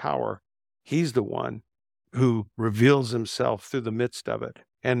God's power, he's the one who reveals himself through the midst of it.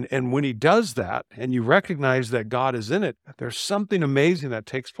 And when he does that, and you recognize that God is in it, there's something amazing that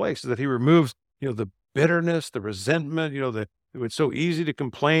takes place, that he removes, the bitterness, the resentment, it's so easy to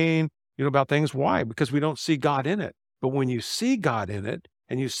complain, about things. Why? Because we don't see God in it. But when you see God in it,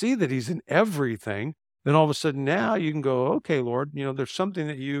 and you see that he's in everything, then all of a sudden now you can go, okay, Lord, there's something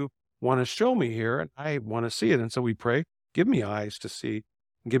that you want to show me here, and I want to see it. And so we pray, give me eyes to see,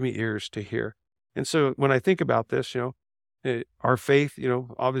 and give me ears to hear. And so when I think about this, our faith,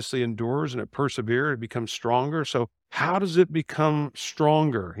 obviously endures and it perseveres, it becomes stronger. So how does it become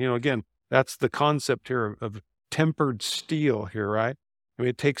stronger? Again, that's the concept here of tempered steel here, right? I mean,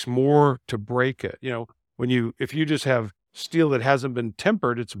 it takes more to break it. If you just have steel that hasn't been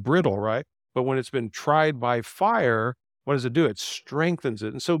tempered, it's brittle, right? But when it's been tried by fire, what does it do? It strengthens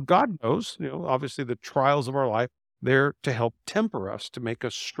it. And so God knows, obviously the trials of our life, they're to help temper us, to make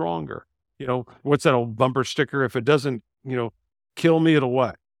us stronger. What's that old bumper sticker? If it doesn't, kill me, it'll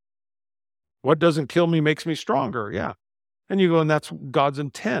what? What doesn't kill me makes me stronger. Yeah. And you go, and that's God's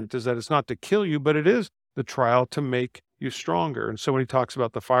intent, is that it's not to kill you, but it is the trial to make you stronger. And so when he talks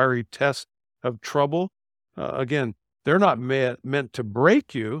about the fiery test of trouble, again, they're not meant to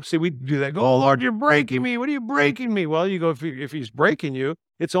break you. See, we do that. Go, oh, Lord, you're breaking me. What are you breaking me? Well, you go, if he's breaking you,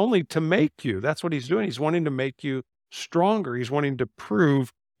 it's only to make you. That's what he's doing. He's wanting to make you stronger. He's wanting to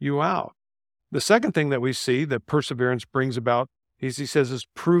prove you out. The second thing that we see that perseverance brings about, he says, is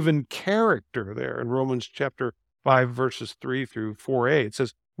proven character there in Romans chapter 5, verses 3 through 4a. It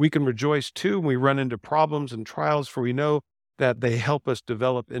says, we can rejoice too when we run into problems and trials, for we know that they help us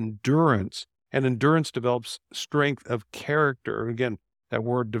develop endurance. And endurance develops strength of character. Again, that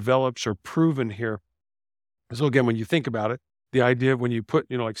word develops or proven here. So again, when you think about it, the idea of when you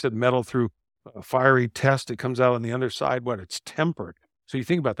put, like I said, metal through a fiery test, it comes out on the other side, it's tempered. So you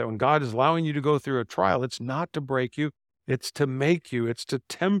think about that. When God is allowing you to go through a trial, it's not to break you. It's to make you. It's to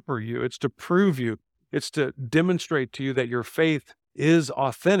temper you. It's to prove you. It's to demonstrate to you that your faith is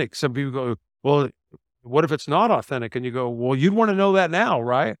authentic. Some people go, well, what if it's not authentic? And you go, well, you'd want to know that now,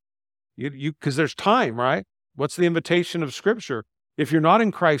 right? Because there's time, right? What's the invitation of Scripture? If you're not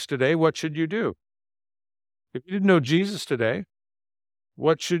in Christ today, what should you do? If you didn't know Jesus today,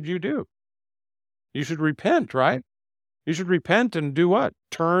 what should you do? You should repent, right? You should repent and do what?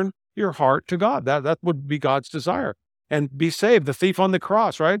 Turn your heart to God. That would be God's desire. And be saved. The thief on the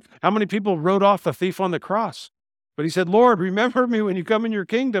cross, right? How many people wrote off the thief on the cross? But he said, Lord, remember me when you come in your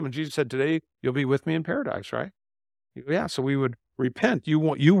kingdom. And Jesus said, today you'll be with me in paradise, right? Yeah, so we would repent. You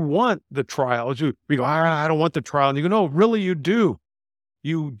want the trial. We go, I don't want the trial. And you go, no, really you do.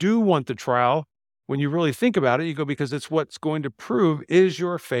 You do want the trial. When you really think about it, you go, because it's what's going to prove, is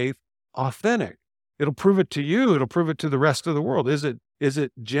your faith authentic? It'll prove it to you. It'll prove it to the rest of the world. Is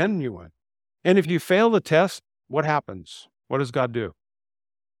it genuine? And if you fail the test, what happens? What does God do?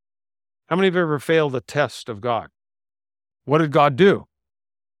 How many of you ever failed the test of God? What did God do?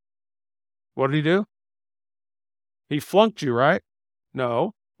 What did he do? He flunked you, right?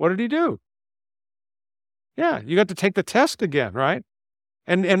 No. What did he do? Yeah, you got to take the test again, right?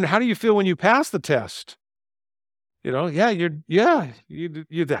 And how do you feel when you pass the test? You to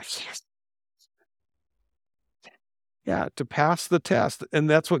pass the test. And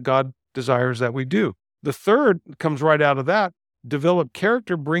that's what God desires that we do. The third comes right out of that. Develop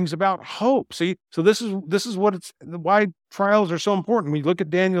character brings about hope. See, so this is why trials are so important. When you look at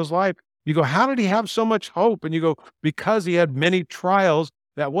Daniel's life, you go, how did he have so much hope? And you go, because he had many trials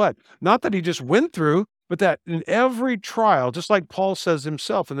that what? Not that he just went through, but that in every trial, just like Paul says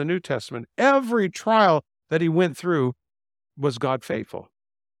himself in the New Testament, every trial that he went through was God faithful.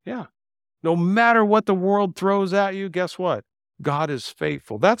 Yeah. No matter what the world throws at you, guess what? God is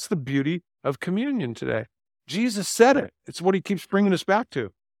faithful. That's the beauty of communion today. Jesus said it. It's what he keeps bringing us back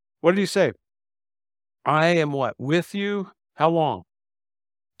to. What did he say? I am what? With you? How long?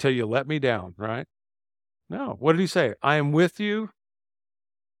 Till you let me down, right? No. What did he say? I am with you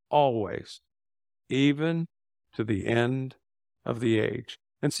always, even to the end of the age.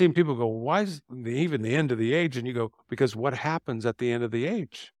 And seeing people go, why is even the end of the age? And you go, because what happens at the end of the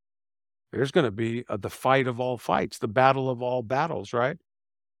age? There's going to be the fight of all fights, the battle of all battles, right?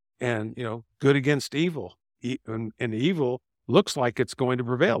 And, good against evil. and evil looks like it's going to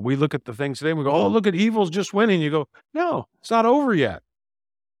prevail. We look at the things today and we go, oh, look at evil's just winning. You go, no, it's not over yet.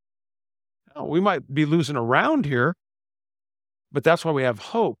 No, we might be losing around here, but that's why we have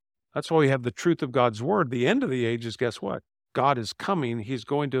hope. That's why we have the truth of God's word. The end of the age is, guess what? God is coming. He's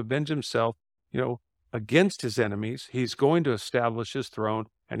going to avenge himself, against his enemies. He's going to establish his throne,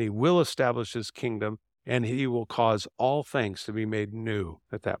 and he will establish his kingdom, and he will cause all things to be made new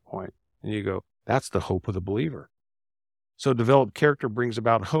at that point. And you go, that's the hope of the believer. So developed character brings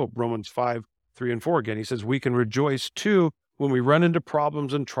about hope. Romans 5:3-4 again. He says, we can rejoice too when we run into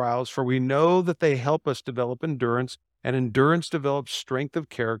problems and trials, for we know that they help us develop endurance, and endurance develops strength of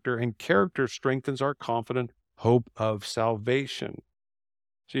character, and character strengthens our confident hope of salvation.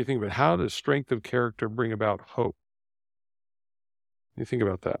 So you think about, how does strength of character bring about hope? You think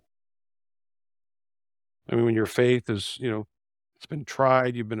about that. I mean, when your faith is, it's been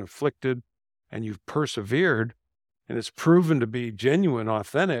tried, you've been afflicted, and you've persevered, and it's proven to be genuine,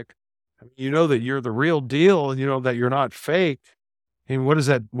 authentic, you know that you're the real deal, that you're not fake. And what does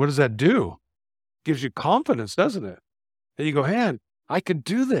that do? It gives you confidence, doesn't it? And you go, man, I could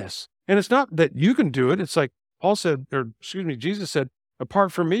do this. And it's not that you can do it. It's like Jesus said,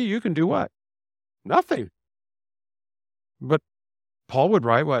 apart from me, you can do what? Nothing. But Paul would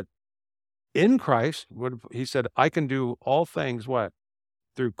write what? In Christ, he said, I can do all things, what?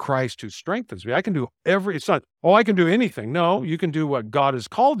 Through Christ who strengthens me. I can do it's not, I can do anything. No, you can do what God has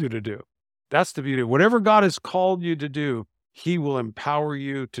called you to do. That's the beauty. Whatever God has called you to do, he will empower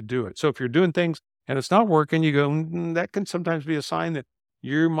you to do it. So if you're doing things and it's not working, you go, that can sometimes be a sign that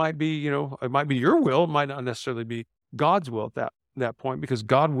you might be, it might be your will. It might not necessarily be God's will at that point, because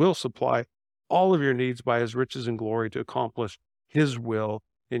God will supply all of your needs by his riches and glory to accomplish his will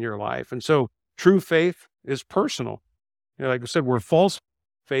in your life. And so true faith is personal. Like I said, where false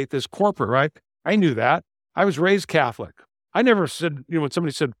faith is corporate, right? I knew that. I was raised Catholic. I never said, when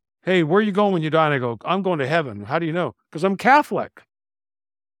somebody said, hey, where are you going when you die? And I go, I'm going to heaven. How do you know? Because I'm Catholic.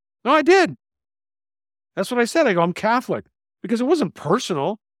 No, I did. That's what I said. I go, I'm Catholic. Because it wasn't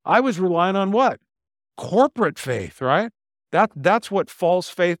personal. I was relying on what? Corporate faith, right? That's what false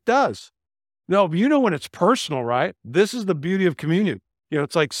faith does. No, when it's personal, right? This is the beauty of communion.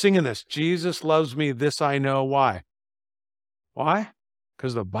 It's like singing this, Jesus loves me, this I know. Why? Why?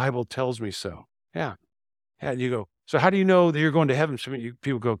 Because the Bible tells me so. Yeah. And you go, so how do you know that you're going to heaven? So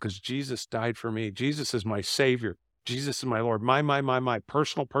people go, because Jesus died for me. Jesus is my Savior. Jesus is my Lord. My,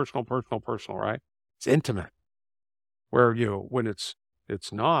 personal, right? It's intimate. Where, when it's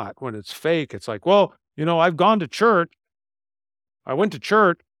not, when it's fake, it's like, well, I've gone to church. I went to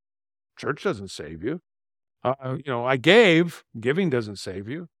church. Church doesn't save you. I gave. Giving doesn't save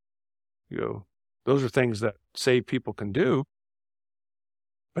you. Those are things that saved people can do.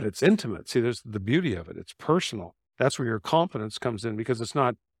 But it's intimate. See, there's the beauty of it. It's personal. That's where your confidence comes in, because it's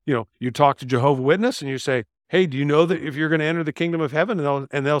not, you talk to Jehovah's Witness and you say, hey, do you know that if you're going to enter the kingdom of heaven?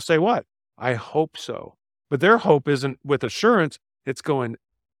 And they'll say what? I hope so. But their hope isn't with assurance. It's going,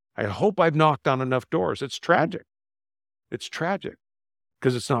 I hope I've knocked on enough doors. It's tragic. It's tragic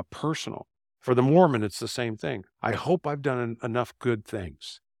because it's not personal. For the Mormon, it's the same thing. I hope I've done enough good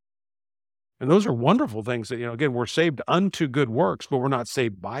things. And those are wonderful things that, again, we're saved unto good works, but we're not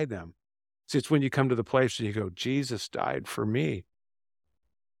saved by them. See, it's when you come to the place and you go, Jesus died for me.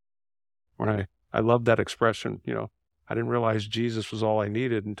 When I love that expression, I didn't realize Jesus was all I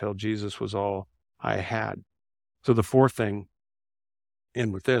needed until Jesus was all I had. So the fourth thing,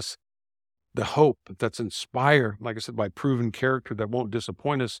 and with this, the hope that's inspired, like I said, by proven character that won't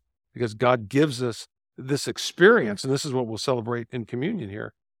disappoint us, because God gives us this experience, and this is what we'll celebrate in communion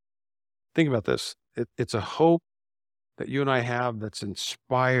here. Think about this. It's a hope that you and I have that's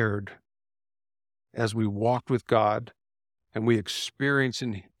inspired as we walk with God and we experience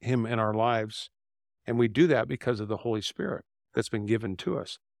him in our lives. And we do that because of the Holy Spirit that's been given to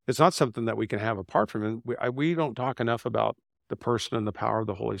us. It's not something that we can have apart from him. We don't talk enough about the person and the power of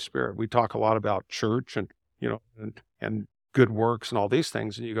the Holy Spirit. We talk a lot about church and, and good works and all these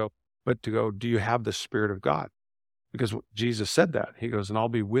things. And you go, do you have the Spirit of God? Because Jesus said that. He goes, and I'll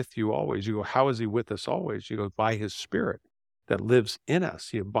be with you always. You go, how is he with us always? You go, by his Spirit that lives in us.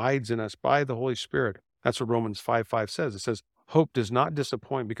 He abides in us by the Holy Spirit. That's what Romans 5:5 says. It says, hope does not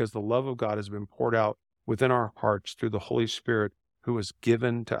disappoint because the love of God has been poured out within our hearts through the Holy Spirit who was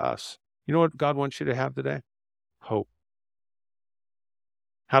given to us. You know what God wants you to have today? Hope.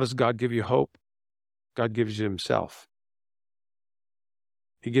 How does God give you hope? God gives you himself.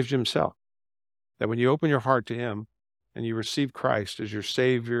 He gives you himself. That when you open your heart to him and you receive Christ as your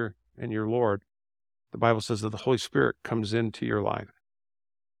Savior and your Lord, the Bible says that the Holy Spirit comes into your life.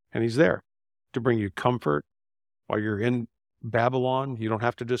 And he's there to bring you comfort, while you're in Babylon, you don't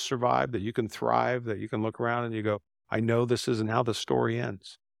have to just survive, that you can thrive, that you can look around and you go, I know this isn't how the story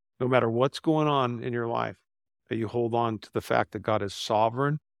ends. No matter what's going on in your life, that you hold on to the fact that God is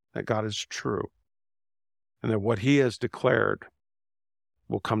sovereign, that God is true, and that what he has declared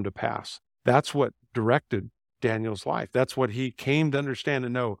will come to pass. That's what directed Daniel's life. That's what he came to understand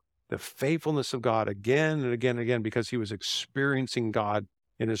and know, the faithfulness of God again and again and again, because he was experiencing God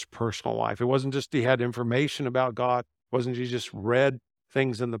in his personal life. It wasn't just he had information about God, it wasn't he just read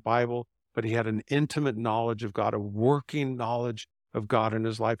things in the Bible, but he had an intimate knowledge of God, a working knowledge of God in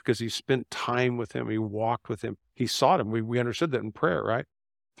his life, because he spent time with him. He walked with him. He sought him. We understood that in prayer, right?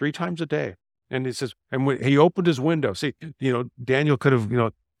 3 times a day. And he says, and when he opened his window, see, Daniel could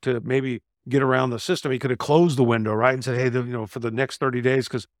have, to maybe get around the system, he could have closed the window, right? And said, hey, for the next 30 days,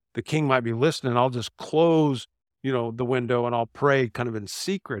 because the king might be listening, I'll just close, the window and I'll pray kind of in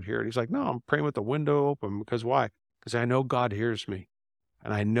secret here. And he's like, no, I'm praying with the window open. Because why? Because I know God hears me.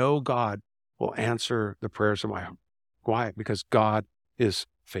 And I know God will answer the prayers of my heart. Why? Because God is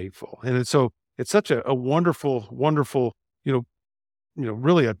faithful. And so it's such a wonderful, wonderful,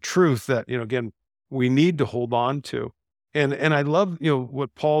 really a truth that, again, we need to hold on to. And I love,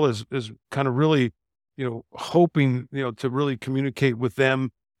 what Paul is kind of really, hoping, to really communicate with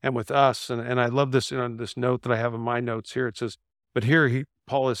them and with us. And I love this, this note that I have in my notes here. It says, but here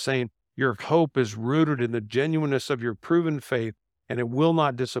Paul is saying, your hope is rooted in the genuineness of your proven faith, and it will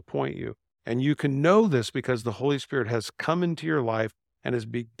not disappoint you. And you can know this because the Holy Spirit has come into your life and has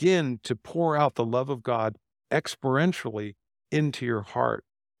begun to pour out the love of God experientially into your heart.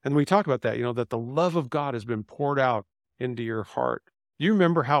 And we talked about that, that the love of God has been poured out into your heart. Do you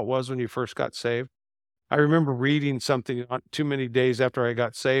remember how it was when you first got saved? I remember reading something not too many days after I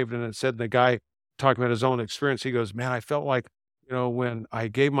got saved, and it said, the guy talking about his own experience, he goes, man, I felt like, when I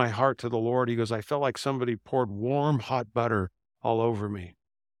gave my heart to the Lord, he goes, I felt like somebody poured warm, hot butter all over me.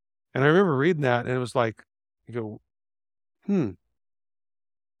 And I remember reading that, and it was like, you go,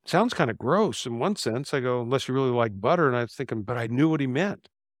 sounds kind of gross in one sense. I go, unless you really like butter. And I was thinking, but I knew what he meant.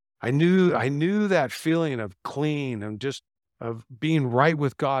 I knew that feeling of clean and just of being right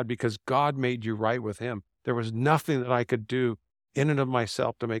with God, because God made you right with him. There was nothing that I could do in and of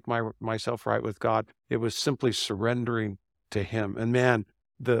myself to make myself right with God. It was simply surrendering to him. And man,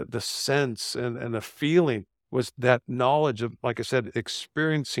 the sense and the feeling was that knowledge of, like I said,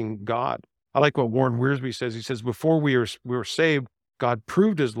 experiencing God. I like what Warren Wiersbe says. He says, before we were saved, God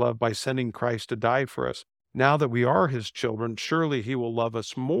proved his love by sending Christ to die for us. Now that we are his children, surely he will love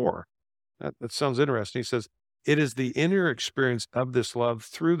us more. That sounds interesting. He says, it is the inner experience of this love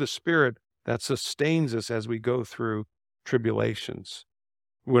through the Spirit that sustains us as we go through tribulations.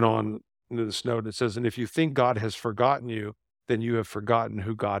 Went on into this note, it says, and if you think God has forgotten you, then you have forgotten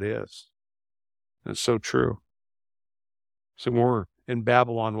who God is. And it's so true. So when we're in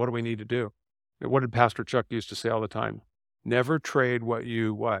Babylon, what do we need to do? What did Pastor Chuck used to say all the time? Never trade what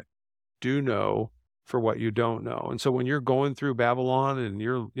you do know for what you don't know. And so when you're going through Babylon and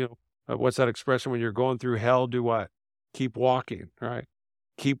you're, what's that expression? When you're going through hell, do what? Keep walking, right?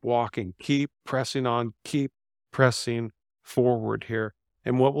 Keep walking, keep pressing on, keep pressing forward here.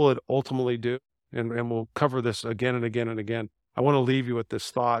 And what will it ultimately do? And we'll cover this again and again and again. I want to leave you with this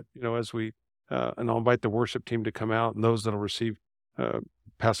thought, as we, and I'll invite the worship team to come out, and those that'll receive,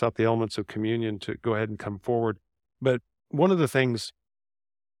 pass out the elements of communion to go ahead and come forward. But one of the things,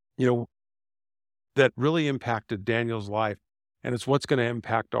 that really impacted Daniel's life, and it's what's going to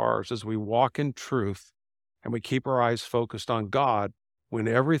impact ours as we walk in truth and we keep our eyes focused on God when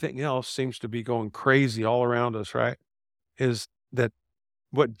everything else seems to be going crazy all around us, right? Is that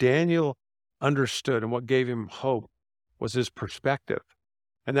what Daniel understood and what gave him hope was his perspective.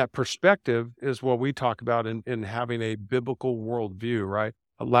 And that perspective is what we talk about in having a biblical worldview, right?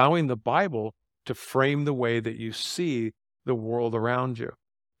 Allowing the Bible to frame the way that you see the world around you.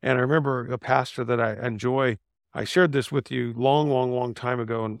 And I remember a pastor that I enjoy, I shared this with you long time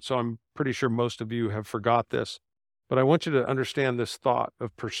ago, and so I'm pretty sure most of you have forgot this. But I want you to understand this thought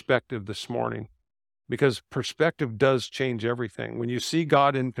of perspective this morning, because perspective does change everything. When you see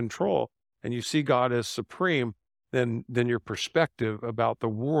God in control and you see God as supreme, then your perspective about the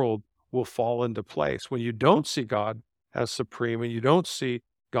world will fall into place. When you don't see God as supreme and you don't see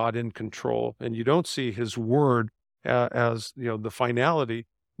God in control and you don't see his word as the finality,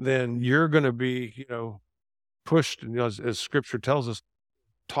 then you're going to be, pushed, as scripture tells us,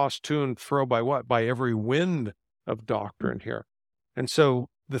 tossed to and fro by what? By every wind of doctrine here. And so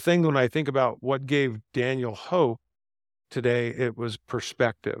the thing when I think about what gave Daniel hope today, it was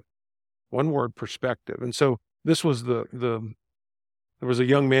perspective. One word, perspective. And so this was the There was a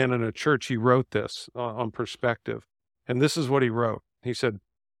young man in a church, he wrote this on perspective. And this is what he wrote. He said,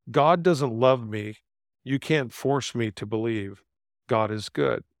 God doesn't love me. You can't force me to believe God is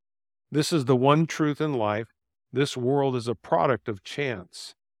good. This is the one truth in life. This world is a product of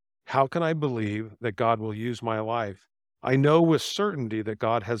chance. How can I believe that God will use my life? I know with certainty that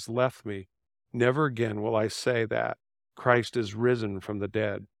God has left me. Never again will I say that Christ is risen from the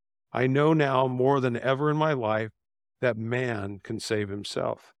dead. I know now more than ever in my life that man can save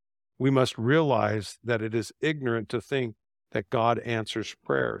himself. We must realize that it is ignorant to think that God answers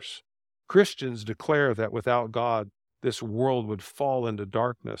prayers. Christians declare that without God, this world would fall into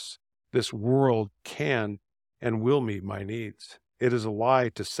darkness. This world can and will meet my needs. It is a lie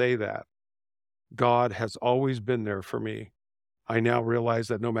to say that. God has always been there for me. I now realize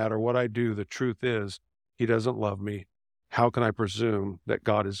that no matter what I do, the truth is, He doesn't love me. How can I presume that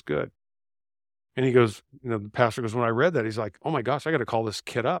God is good? And he goes, the pastor goes, when I read that, he's like, oh my gosh, I got to call this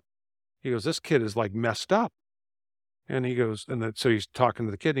kid up. He goes, this kid is like messed up. And he goes, so he's talking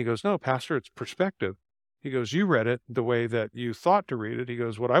to the kid and he goes, no, pastor, it's perspective. He goes, you read it the way that you thought to read it. He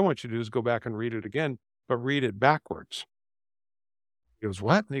goes, what I want you to do is go back and read it again, but read it backwards. He goes,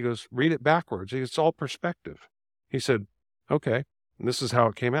 what? And he goes, read it backwards. It's all perspective. He said, okay. And this is how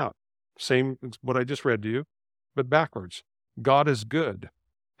it came out. Same what I just read to you, but backwards. God is good.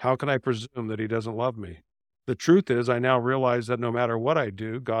 How can I presume that He doesn't love me? The truth is, I now realize that no matter what I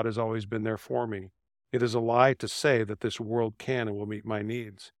do, God has always been there for me. It is a lie to say that this world can and will meet my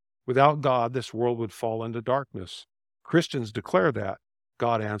needs. Without God, this world would fall into darkness. Christians declare that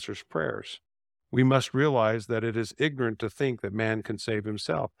God answers prayers. We must realize that it is ignorant to think that man can save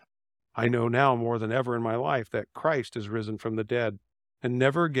himself. I know now more than ever in my life that Christ is risen from the dead, and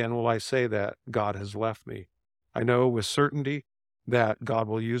never again will I say that God has left me. I know with certainty that God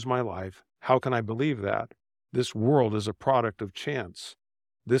will use my life. How can I believe that? This world is a product of chance.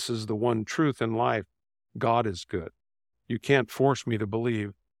 This is the one truth in life. God is good. You can't force me to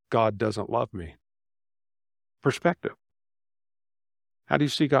believe God doesn't love me. Perspective. How do you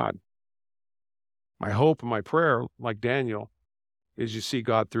see God? My hope and my prayer, like Daniel, is you see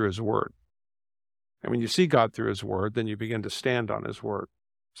God through His Word. And when you see God through His Word, then you begin to stand on His Word.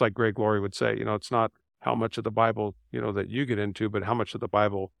 It's like Greg Laurie would say, it's not how much of the Bible, that you get into, but how much of the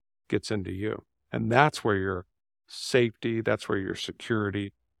Bible gets into you. And that's where your safety, that's where your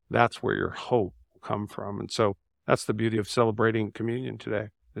security, that's where your hope will come from. And so that's the beauty of celebrating communion today,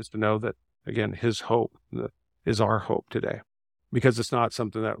 is to know that, again, His hope is our hope today. Because it's not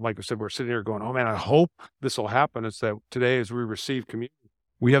something that, like I said, we're sitting here going, oh man, I hope this will happen. It's that today as we receive communion,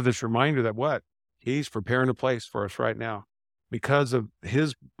 we have this reminder that what? He's preparing a place for us right now. Because of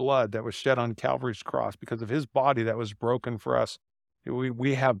His blood that was shed on Calvary's cross, because of His body that was broken for us,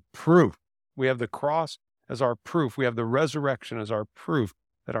 we have proof. We have the cross as our proof. We have the resurrection as our proof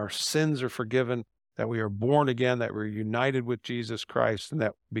that our sins are forgiven, that we are born again, that we're united with Jesus Christ, and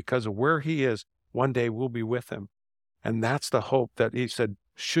that because of where He is, one day we'll be with Him. And that's the hope that He said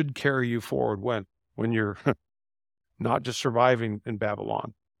should carry you forward when you're not just surviving in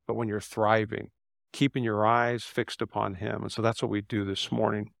Babylon, but when you're thriving, keeping your eyes fixed upon Him. And so that's what we do this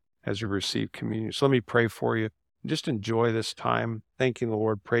morning as you receive communion. So let me pray for you. Just enjoy this time, thanking the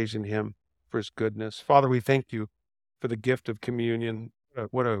Lord, praising Him for His goodness. Father, we thank You for the gift of communion.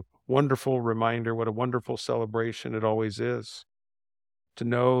 What a wonderful reminder, what a wonderful celebration it always is. To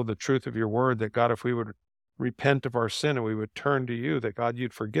know the truth of Your word, that God, if we would repent of our sin and we would turn to You, that God,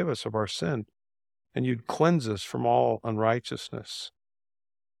 You'd forgive us of our sin and You'd cleanse us from all unrighteousness.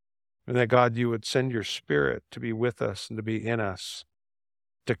 And that, God, You would send Your Spirit to be with us and to be in us,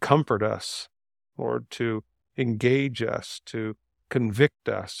 to comfort us, Lord, to engage us, to convict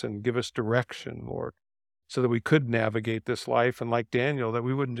us and give us direction, Lord, so that we could navigate this life. And like Daniel, that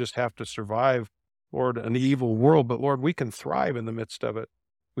we wouldn't just have to survive, Lord, an evil world, but Lord, we can thrive in the midst of it.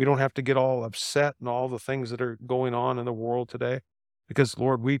 We don't have to get all upset and all the things that are going on in the world today, because,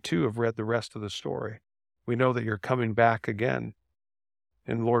 Lord, we too have read the rest of the story. We know that You're coming back again.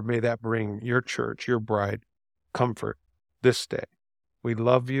 And Lord, may that bring Your church, Your bride, comfort this day. We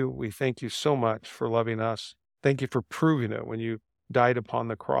love You. We thank You so much for loving us. Thank You for proving it when You died upon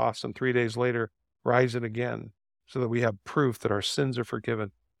the cross and 3 days later rising again, so that we have proof that our sins are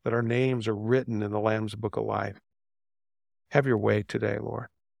forgiven, that our names are written in the Lamb's Book of Life. Have Your way today, Lord.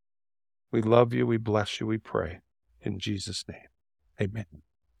 We love You. We bless You. We pray in Jesus' name. Amen.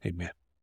 Amen.